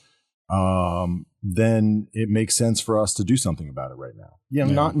irrevocably, then it makes sense for us to do something about it right now.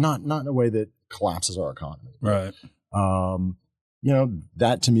 Not in a way that collapses our economy. Right.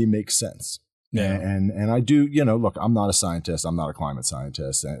 That to me makes sense. Yeah. And I do, look, I'm not a scientist. I'm not a climate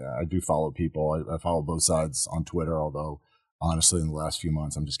scientist. I do follow people. I follow both sides on Twitter, although honestly, in the last few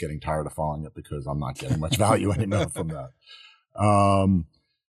months, I'm just getting tired of following it because I'm not getting much value anymore from that. I'm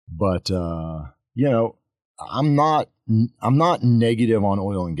not negative on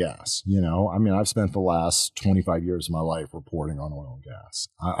oil and gas. I've spent the last 25 years of my life reporting on oil and gas.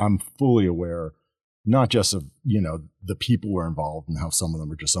 I'm fully aware, not just of, the people who are involved and how some of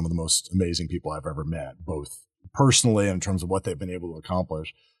them are just some of the most amazing people I've ever met, both personally and in terms of what they've been able to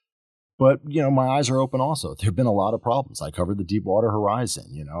accomplish. But, my eyes are open also. There have been a lot of problems. I covered the Deepwater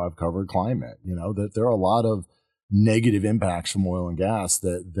Horizon. I've covered climate. That there are a lot of negative impacts from oil and gas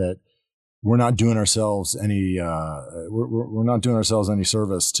that we're not doing ourselves any we're not doing ourselves any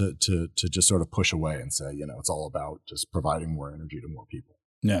service to just sort of push away and say, it's all about just providing more energy to more people.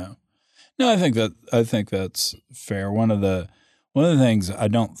 No, I think that's fair. One of the things I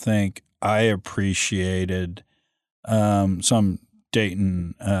don't think I appreciated So I'm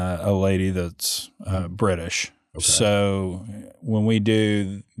dating a lady that's British. Okay. So when we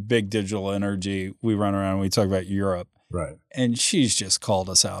do big digital energy, we run around and we talk about Europe. Right. And she's just called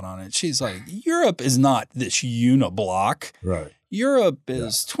us out on it. She's like, Europe is not this uniblock. Right. Europe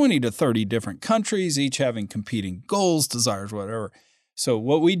is 20 to 30 different countries, each having competing goals, desires, whatever. So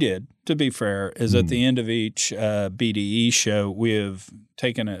what we did, to be fair, is at the end of each BDE show, we have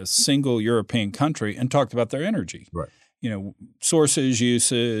taken a single European country and talked about their energy. Right. Sources,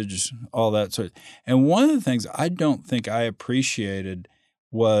 usage, all that sort of. And one of the things I don't think I appreciated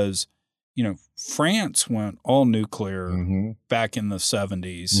was, France went all nuclear back in the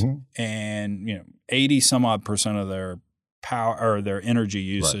 70s, and 80 some odd percent of their power or their energy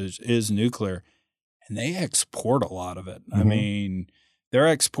usage is nuclear, and they export a lot of it. I mean, they're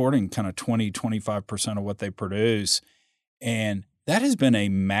exporting kind of 20-25% of what they produce, and that has been a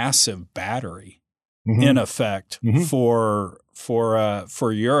massive battery. In effect for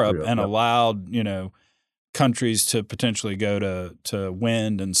Europe and allowed, countries to potentially go to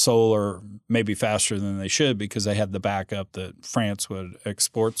wind and solar maybe faster than they should because they had the backup that France would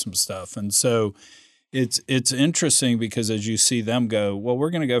export some stuff. And so it's interesting because as you see them go, well, we're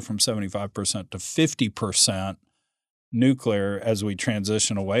going to go from 75% to 50% nuclear as we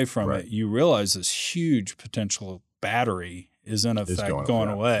transition away from it, you realize this huge potential battery is in effect going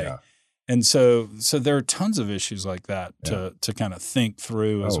away. Yeah. And so there are tons of issues like that to kind of think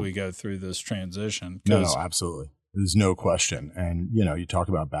through as we go through this transition. No, absolutely. There's no question. And, you talk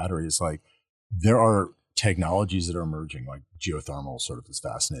about batteries, like there are technologies that are emerging, like geothermal sort of is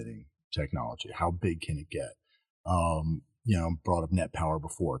fascinating technology. How big can it get? Brought up net power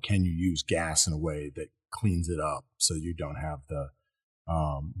before. Can you use gas in a way that cleans it up so you don't have the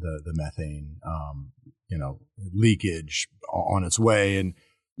methane, leakage on its way? And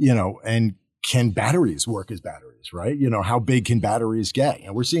can batteries work as batteries, right? How big can batteries get?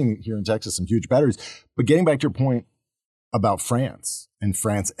 And we're seeing here in Texas some huge batteries. But getting back to your point about France and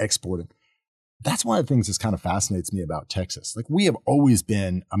France exporting, that's one of the things that kind of fascinates me about Texas. Like we have always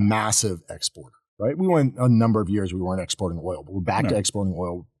been a massive exporter, right? We went a number of years we weren't exporting oil, but we're back to exporting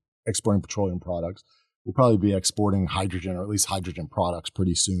oil, exporting petroleum products. We'll probably be exporting hydrogen or at least hydrogen products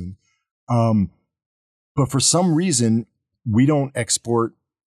pretty soon. But for some reason, we don't export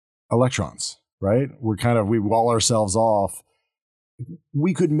electrons, right? We wall ourselves off.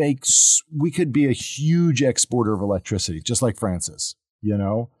 We could be a huge exporter of electricity, just like France is,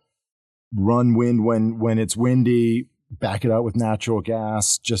 run wind when it's windy, back it out with natural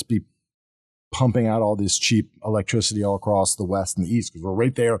gas, just be pumping out all this cheap electricity all across the West and the East, because we're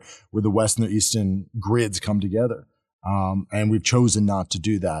right there where the West and the Eastern grids come together. And we've chosen not to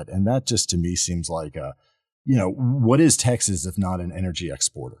do that. And that just to me seems like what is Texas if not an energy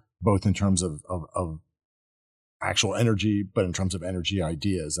exporter, both in terms of actual energy, but in terms of energy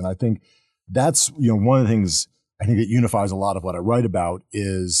ideas. And I think that's, one of the things I think that unifies a lot of what I write about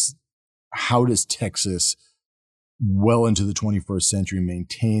is how does Texas well into the 21st century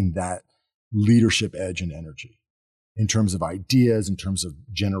maintain that leadership edge in energy in terms of ideas, in terms of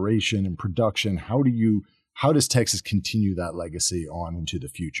generation and production? How does Texas continue that legacy on into the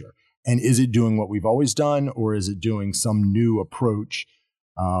future? And is it doing what we've always done, or is it doing some new approach?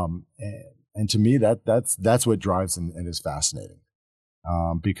 And to me, that's what drives and is fascinating.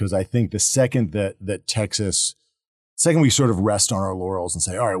 Because I think the second that Texas, we sort of rest on our laurels and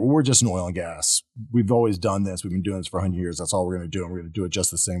say, all right, well, we're just an oil and gas. We've always done this. We've been doing this for 100 years. That's all we're going to do. And we're going to do it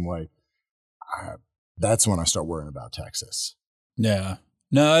just the same way. That's when I start worrying about Texas. Yeah.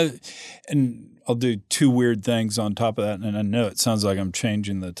 No, and I'll do two weird things on top of that. And I know it sounds like I'm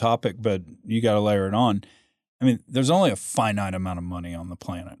changing the topic, but you got to layer it on. I mean, there's only a finite amount of money on the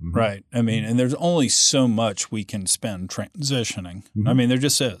planet, right? I mean, and there's only so much we can spend transitioning. I mean, there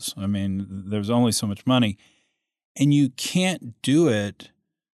just is. I mean, there's only so much money. And you can't do it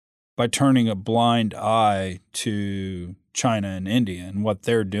by turning a blind eye to China and India and what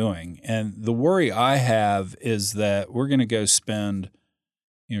they're doing. And the worry I have is that we're going to go spend,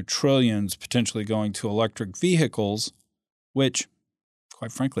 trillions potentially going to electric vehicles, which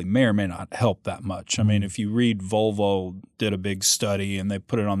quite frankly may or may not help that much. I mean, if you read Volvo did a big study and they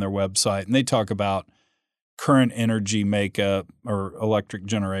put it on their website and they talk about current energy makeup or electric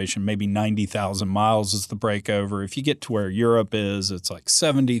generation, maybe 90,000 miles is the breakover. If you get to where Europe is, it's like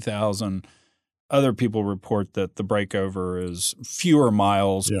 70,000. Other people report that the breakover is fewer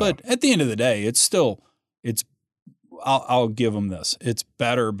miles. Yeah. But at the end of the day, I'll give them this. It's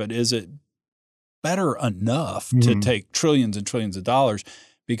better, but is it better enough to take trillions and trillions of dollars?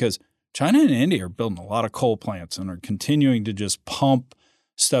 Because China and India are building a lot of coal plants and are continuing to just pump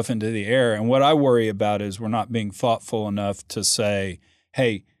stuff into the air. And what I worry about is we're not being thoughtful enough to say,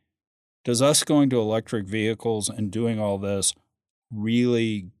 hey, does us going to electric vehicles and doing all this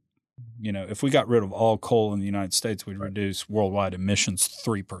really, if we got rid of all coal in the United States, we'd reduce worldwide emissions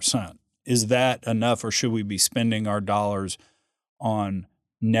 3%. Is that enough, or should we be spending our dollars on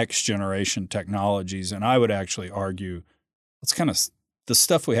next generation technologies? And I would actually argue the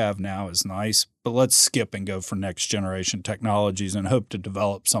stuff we have now is nice, but let's skip and go for next generation technologies and hope to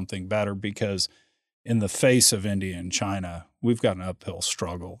develop something better, because in the face of India and China, we've got an uphill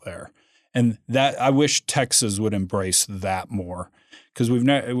struggle there. And that I wish Texas would embrace that more, because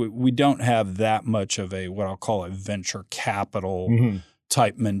we don't have that much of a what I'll call a venture capital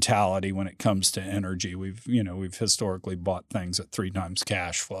type mentality when it comes to energy. We've historically bought things at 3 times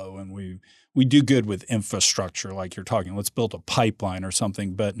cash flow, and we do good with infrastructure, like you're talking. Let's build a pipeline or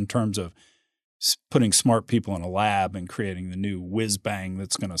something. But in terms of putting smart people in a lab and creating the new whiz bang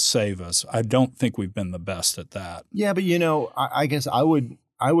that's going to save us, I don't think we've been the best at that. Yeah, but I guess I would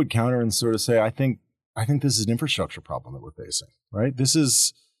counter and sort of say I think this is an infrastructure problem that we're facing. Right?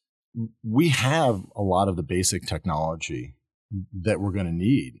 We have a lot of the basic technology that we're going to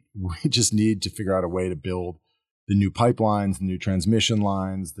need. We just need to figure out a way to build the new pipelines, the new transmission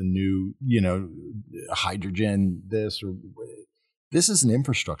lines, the new, hydrogen, this is an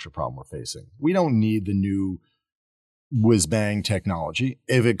infrastructure problem we're facing. We don't need the new whiz bang technology.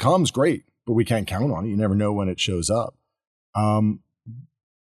 If it comes, great, but we can't count on it. You never know when it shows up. In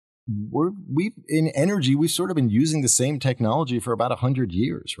energy, we've sort of been using the same technology for about 100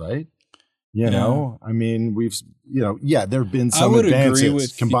 years, right? I mean, there have been some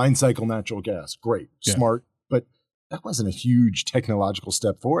advances. Combined cycle natural gas, great, smart, but that wasn't a huge technological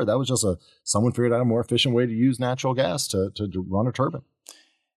step forward. That was just someone figured out a more efficient way to use natural gas to run a turbine.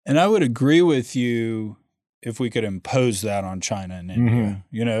 And I would agree with you if we could impose that on China and India.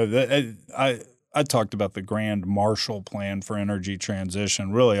 I talked about the grand Marshall Plan for energy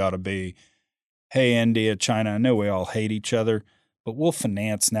transition. Really ought to be, hey, India, China, I know we all hate each other, but we'll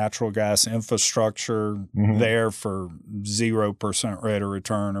finance natural gas infrastructure there for 0% rate of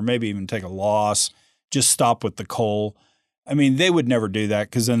return, or maybe even take a loss. Just stop with the coal. I mean, they would never do that,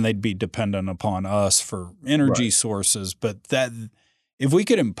 because then they'd be dependent upon us for energy sources. But that, if we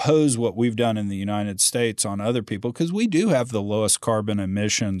could impose what we've done in the United States on other people, because we do have the lowest carbon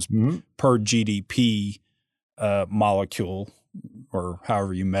emissions per GDP molecule, or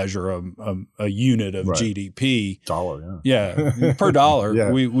however you measure a unit of GDP. Dollar, yeah, per dollar.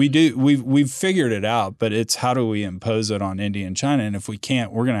 Yeah. We've figured it out, but it's how do we impose it on India and China? And if we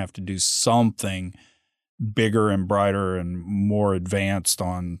can't, we're going to have to do something bigger and brighter and more advanced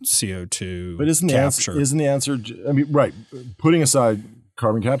on CO2 but isn't capture. Isn't the answer, I mean, right, putting aside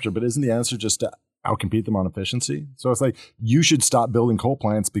carbon capture, but isn't the answer just to outcompete them on efficiency? So it's like, you should stop building coal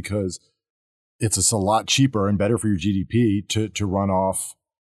plants because it's a lot cheaper and better for your GDP to run off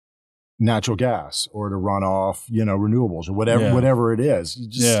natural gas or to run off, renewables or whatever it is.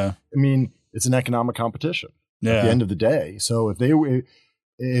 I mean, it's an economic competition at the end of the day. So if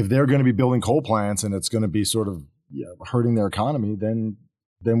they're going to be building coal plants and it's going to be sort of hurting their economy, then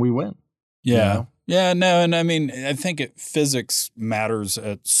we win. Yeah. Yeah, no, and I mean, I think physics matters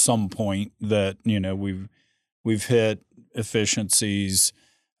at some point, that, we've hit efficiencies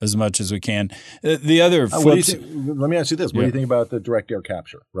as much as we can. The other flips. Let me ask you this. What do you think about the direct air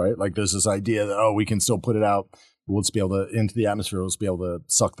capture, right? Like, there's this idea that, we can still put it out. We'll just be able to, into the atmosphere, we'll just be able to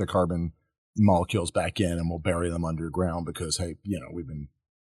suck the carbon molecules back in, and we'll bury them underground because, hey,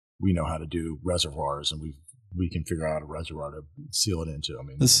 we know how to do reservoirs, and we can figure out a reservoir to seal it into. I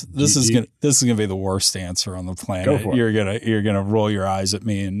mean, this is gonna be the worst answer on the planet. Go for it. You're gonna roll your eyes at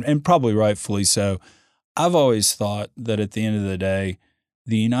me, and probably rightfully so. I've always thought that at the end of the day,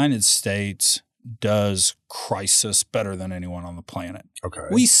 the United States does crisis better than anyone on the planet. Okay.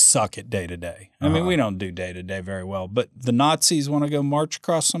 We suck at day to day. I mean, we don't do day to day very well, but the Nazis want to go march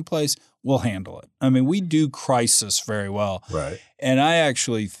across someplace, we'll handle it. I mean, we do crisis very well. Right. And I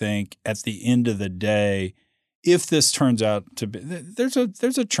actually think at the end of the day, if this turns out to be, there's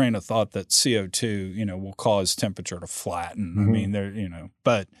a train of thought that CO2, will cause temperature to flatten. I mean,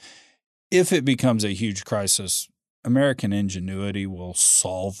 but if it becomes a huge crisis, American ingenuity will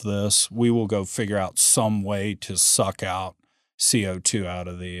solve this. We will go figure out some way to suck out CO2 out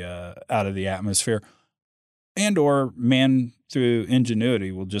of the atmosphere, and or man through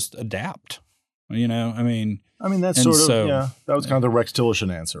ingenuity will just adapt. I mean that's sort of that was kind of the Rex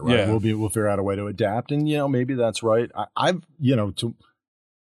Tillerson answer, right? Yeah. We'll figure out a way to adapt, and maybe that's right. I've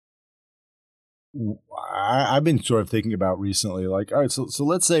been sort of thinking about recently, like, all right, so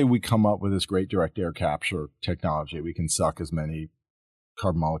let's say we come up with this great direct air capture technology. We can suck as many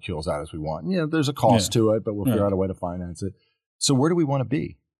carbon molecules out as we want. You know, there's a cost to it, but we'll figure out a way to finance it. So where do we want to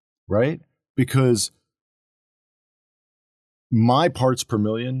be, right? Because my parts per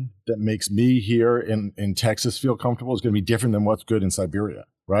million that makes me here in Texas feel comfortable is going to be different than what's good in Siberia,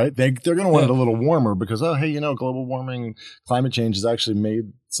 right? They're going to want it a little warmer because, oh, hey, you know, global warming, climate change has actually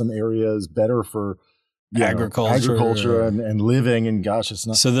made some areas better for agriculture and living, and gosh, it's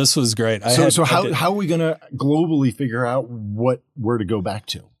not. So this was great. How are we going to globally figure out where to go back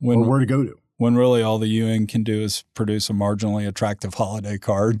to or where to go to? When really all the UN can do is produce a marginally attractive holiday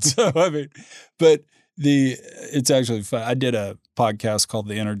card. So, I mean, but it's actually fun. I did a podcast called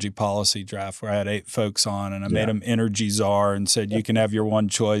The Energy Policy Draft where I had 8 folks on, and I made them energy czar and said, you can have your one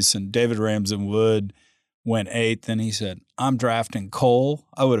choice. And David Ramsden Wood went 8th, and he said, I'm drafting coal.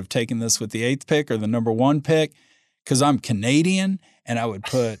 I would have taken this with the 8th pick or the number 1 pick because I'm Canadian, and I would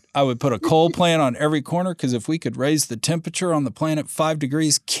put a coal plant on every corner because if we could raise the temperature on the planet 5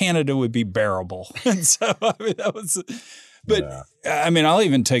 degrees, Canada would be bearable. And so, I mean, that was – but, I mean, I'll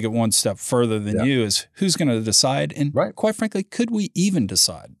even take it one step further than you is who's going to decide? And quite frankly, could we even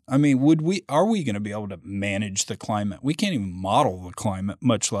decide? I mean, are we going to be able to manage the climate? We can't even model the climate,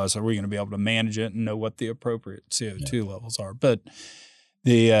 much less are we going to be able to manage it and know what the appropriate CO2 levels are. But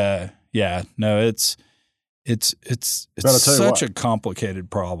it's such a complicated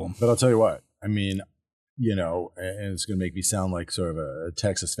problem. But I'll tell you what, I mean, you know, and it's going to make me sound like sort of a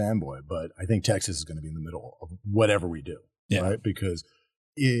Texas fanboy, but I think Texas is going to be in the middle of whatever we do, right? Because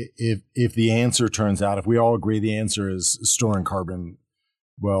if the answer turns out, if we all agree the answer is storing carbon,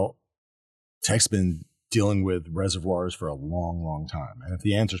 well, Texas has been dealing with reservoirs for a long, long time. And if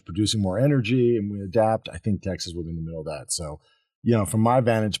the answer is producing more energy and we adapt, I think Texas will be in the middle of that. So, you know, from my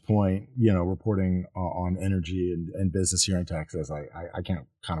vantage point, you know, reporting on energy and business here in Texas, I can't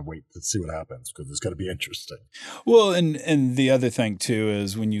kind of wait to see what happens because it's going to be interesting. Well, and the other thing too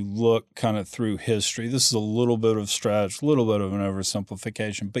is when you look kind of through history, this is a little bit of stretch, a little bit of an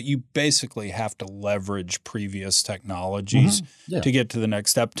oversimplification, but you basically have to leverage previous technologies to get to the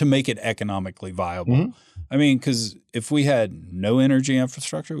next step to make it economically viable. I mean, because if we had no energy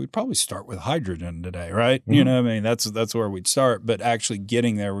infrastructure, we'd probably start with hydrogen today, right? You know, I mean, that's where we'd start. But actually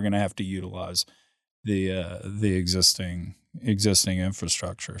getting there, we're going to have to utilize the existing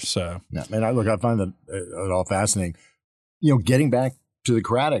infrastructure. So, I find that it all fascinating. You know, getting back to the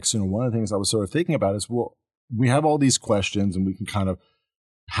Craddicks, you know, one of the things I was sort of thinking about is, well, we have all these questions and we can kind of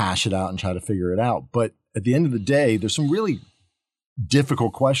hash it out and try to figure it out. But at the end of the day, there's some really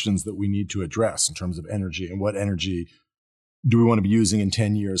difficult questions that we need to address in terms of energy and what energy do we want to be using in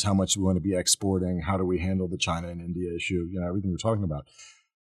 10 years? How much do we want to be exporting? How do we handle the China and India issue? You know, everything we're talking about.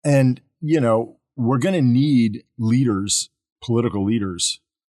 And, you know, we're going to need leaders, political leaders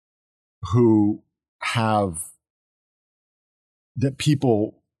who that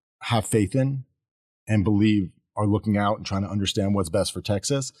people have faith in and believe are looking out and trying to understand what's best for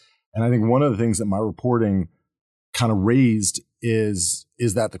Texas. And I think one of the things that my reporting kind of raised is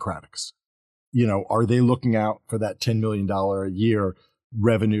that the Craddicks, you know, are they looking out for that $10 million a year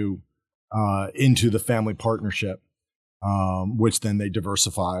revenue into the family partnership, which then they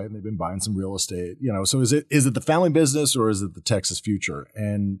diversify and they've been buying some real estate, you know. So is it the family business or is it the Texas future?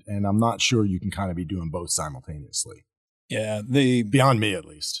 And I'm not sure you can kind of be doing both simultaneously. Yeah, beyond me at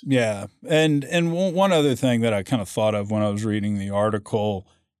least. Yeah, and one other thing that I kind of thought of when I was reading the article,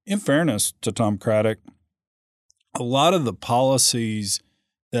 in fairness to Tom Craddick, a lot of the policies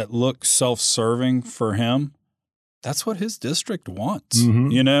that look self-serving for him, that's what his district wants,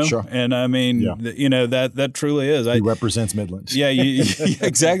 you know? Sure. And I mean, you know, that truly is. He represents Midland. Yeah,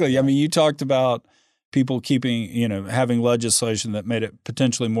 exactly. I mean, you talked about people having legislation that made it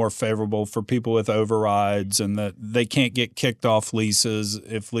potentially more favorable for people with overrides and that they can't get kicked off leases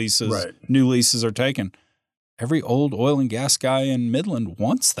if new leases are taken. Every old oil and gas guy in Midland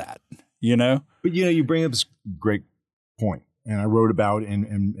wants that, you know? But, you know, you bring up this great point, and I wrote about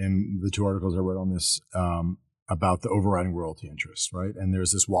in the 2 articles I wrote on this about the overriding royalty interest, right? And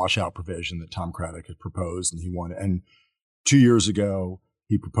there's this washout provision that Tom Craddick had proposed, and he wanted. And 2 years ago,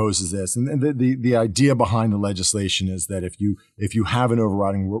 he proposes this, and the idea behind the legislation is that if you have an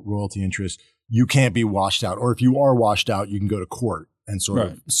overriding royalty interest, you can't be washed out, or if you are washed out, you can go to court and sort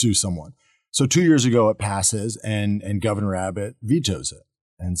of sue someone. So 2 years ago, it passes, and Governor Abbott vetoes it.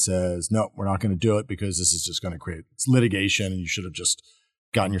 And says, no, we're not going to do it because this is just going to create litigation and you should have just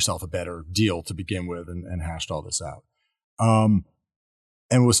gotten yourself a better deal to begin with and hashed all this out. And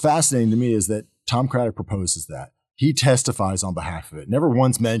what was fascinating to me is that Tom Craddick proposes that. He testifies on behalf of it, never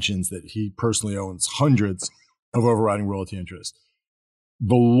once mentions that he personally owns hundreds of overriding royalty interests.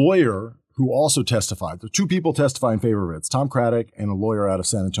 the lawyer who also testified, the two people testify in favor of it. It's Tom Craddick and a lawyer out of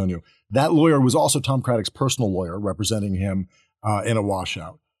San Antonio. That lawyer was also Tom Craddick's personal lawyer representing him in a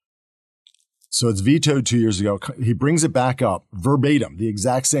washout. So it's vetoed 2 years ago. He brings it back up verbatim, the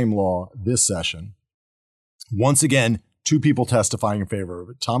exact same law this session. Once again, two people testifying in favor of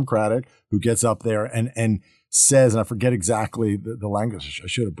it. Tom Craddick, who gets up there and says, and I forget exactly the language I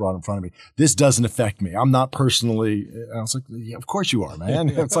should have brought in front of me, this doesn't affect me. I'm not personally, I was like, yeah, of course you are, man.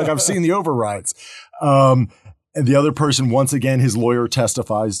 It's like I've seen the overrides. And the other person, once again, his lawyer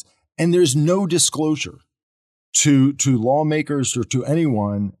testifies, and there's no disclosure to lawmakers or to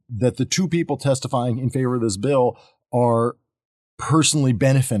anyone that the two people testifying in favor of this bill are personally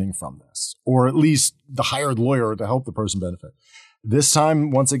benefiting from this, or at least the hired lawyer to help the person benefit. This time,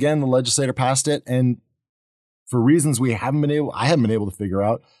 once again, the legislator passed it, and for reasons I haven't been able to figure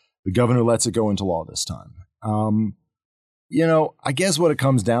out, the governor lets it go into law this time. I guess what it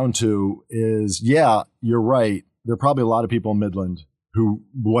comes down to is, yeah, you're right. There are probably a lot of people in Midland who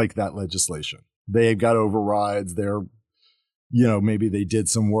like that legislation. They've got overrides. Maybe they did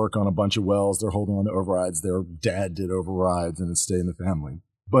some work on a bunch of wells. They're holding on to overrides. Their dad did overrides and it's staying in the family.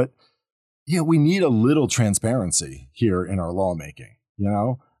 But yeah, we need a little transparency here in our lawmaking.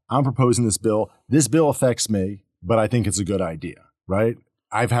 I'm proposing this bill. This bill affects me, but I think it's a good idea, right?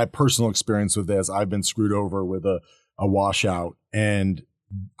 I've had personal experience with this. I've been screwed over with a washout, and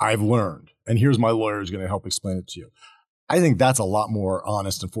I've learned. And here's my lawyer who's going to help explain it to you. I think that's a lot more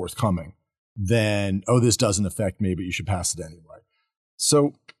honest and forthcoming than, oh, this doesn't affect me, but you should pass it anyway.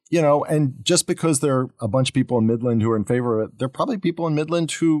 So, and just because there are a bunch of people in Midland who are in favor of it, there are probably people in Midland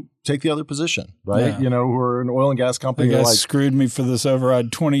who take the other position, right? Yeah. Who are an oil and gas company. The guy screwed me for this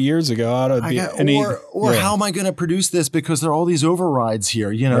override 20 years ago. How am I going to produce this? Because there are all these overrides here.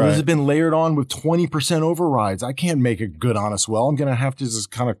 Right. This has been layered on with 20% overrides. I can't make a good, honest well. I'm going to have to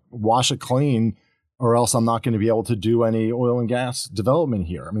just kind of wash it clean, or else I'm not going to be able to do any oil and gas development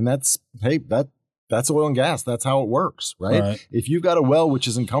here. I mean, that's oil and gas. That's how it works, right? If you've got a well which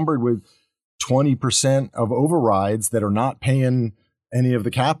is encumbered with 20% of overrides that are not paying any of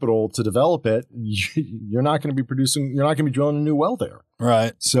the capital to develop it, you're not going to be drilling a new well there.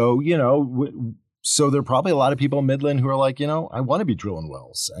 Right. So, so there are probably a lot of people in Midland who are like, I want to be drilling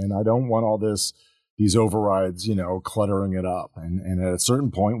wells, and I don't want all these overrides, cluttering it up. And at a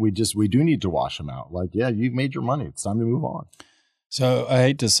certain point, we do need to wash them out. Like, yeah, you've made your money. It's time to move on. So I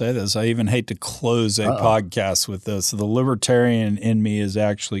hate to say this. I even hate to close a podcast with this. The libertarian in me is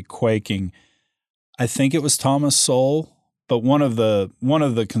actually quaking. I think it was Thomas Sowell, but one of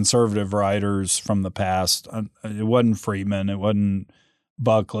the conservative writers from the past. It wasn't Friedman. It wasn't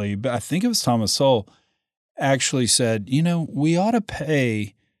Buckley. But I think it was Thomas Sowell actually said, we ought to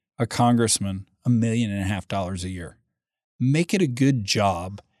pay a congressman $1.5 million a year. Make it a good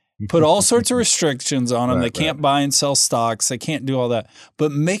job. Put all sorts of restrictions on them. They can't buy and sell stocks. They can't do all that.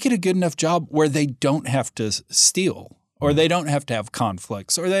 But make it a good enough job where they don't have to steal, or they don't have to have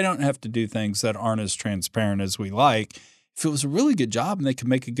conflicts, or they don't have to do things that aren't as transparent as we like. If it was a really good job and they could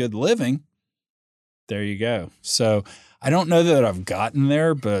make a good living, there you go. So I don't know that I've gotten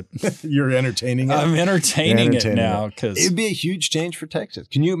there, but you're entertaining it. I'm entertaining it now, because it'd be a huge change for Texas.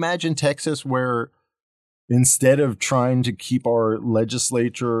 Can you imagine Texas where instead of trying to keep our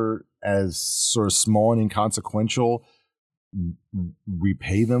legislature as sort of small and inconsequential, we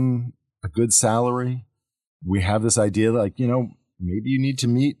pay them a good salary? We have this idea like, maybe you need to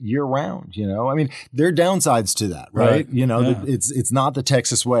meet year round, I mean, there are downsides to that, right? It's not the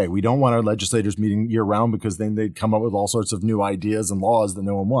Texas way. We don't want our legislators meeting year round, because then they'd come up with all sorts of new ideas and laws that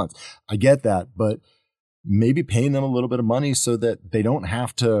no one wants. I get that, but maybe paying them a little bit of money so that they don't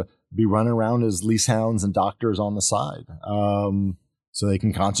have to be running around as lease hounds and doctors on the side, so they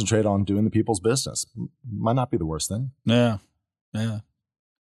can concentrate on doing the people's business. Might not be the worst thing. Yeah.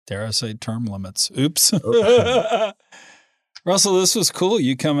 Dare I say term limits? Oops. Russell, this was cool.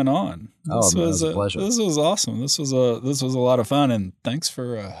 You coming on? This was a pleasure. This was awesome. This was a lot of fun, and thanks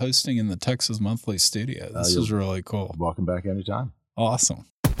for hosting in the Texas Monthly studio. This is really cool. Welcome back anytime. Awesome.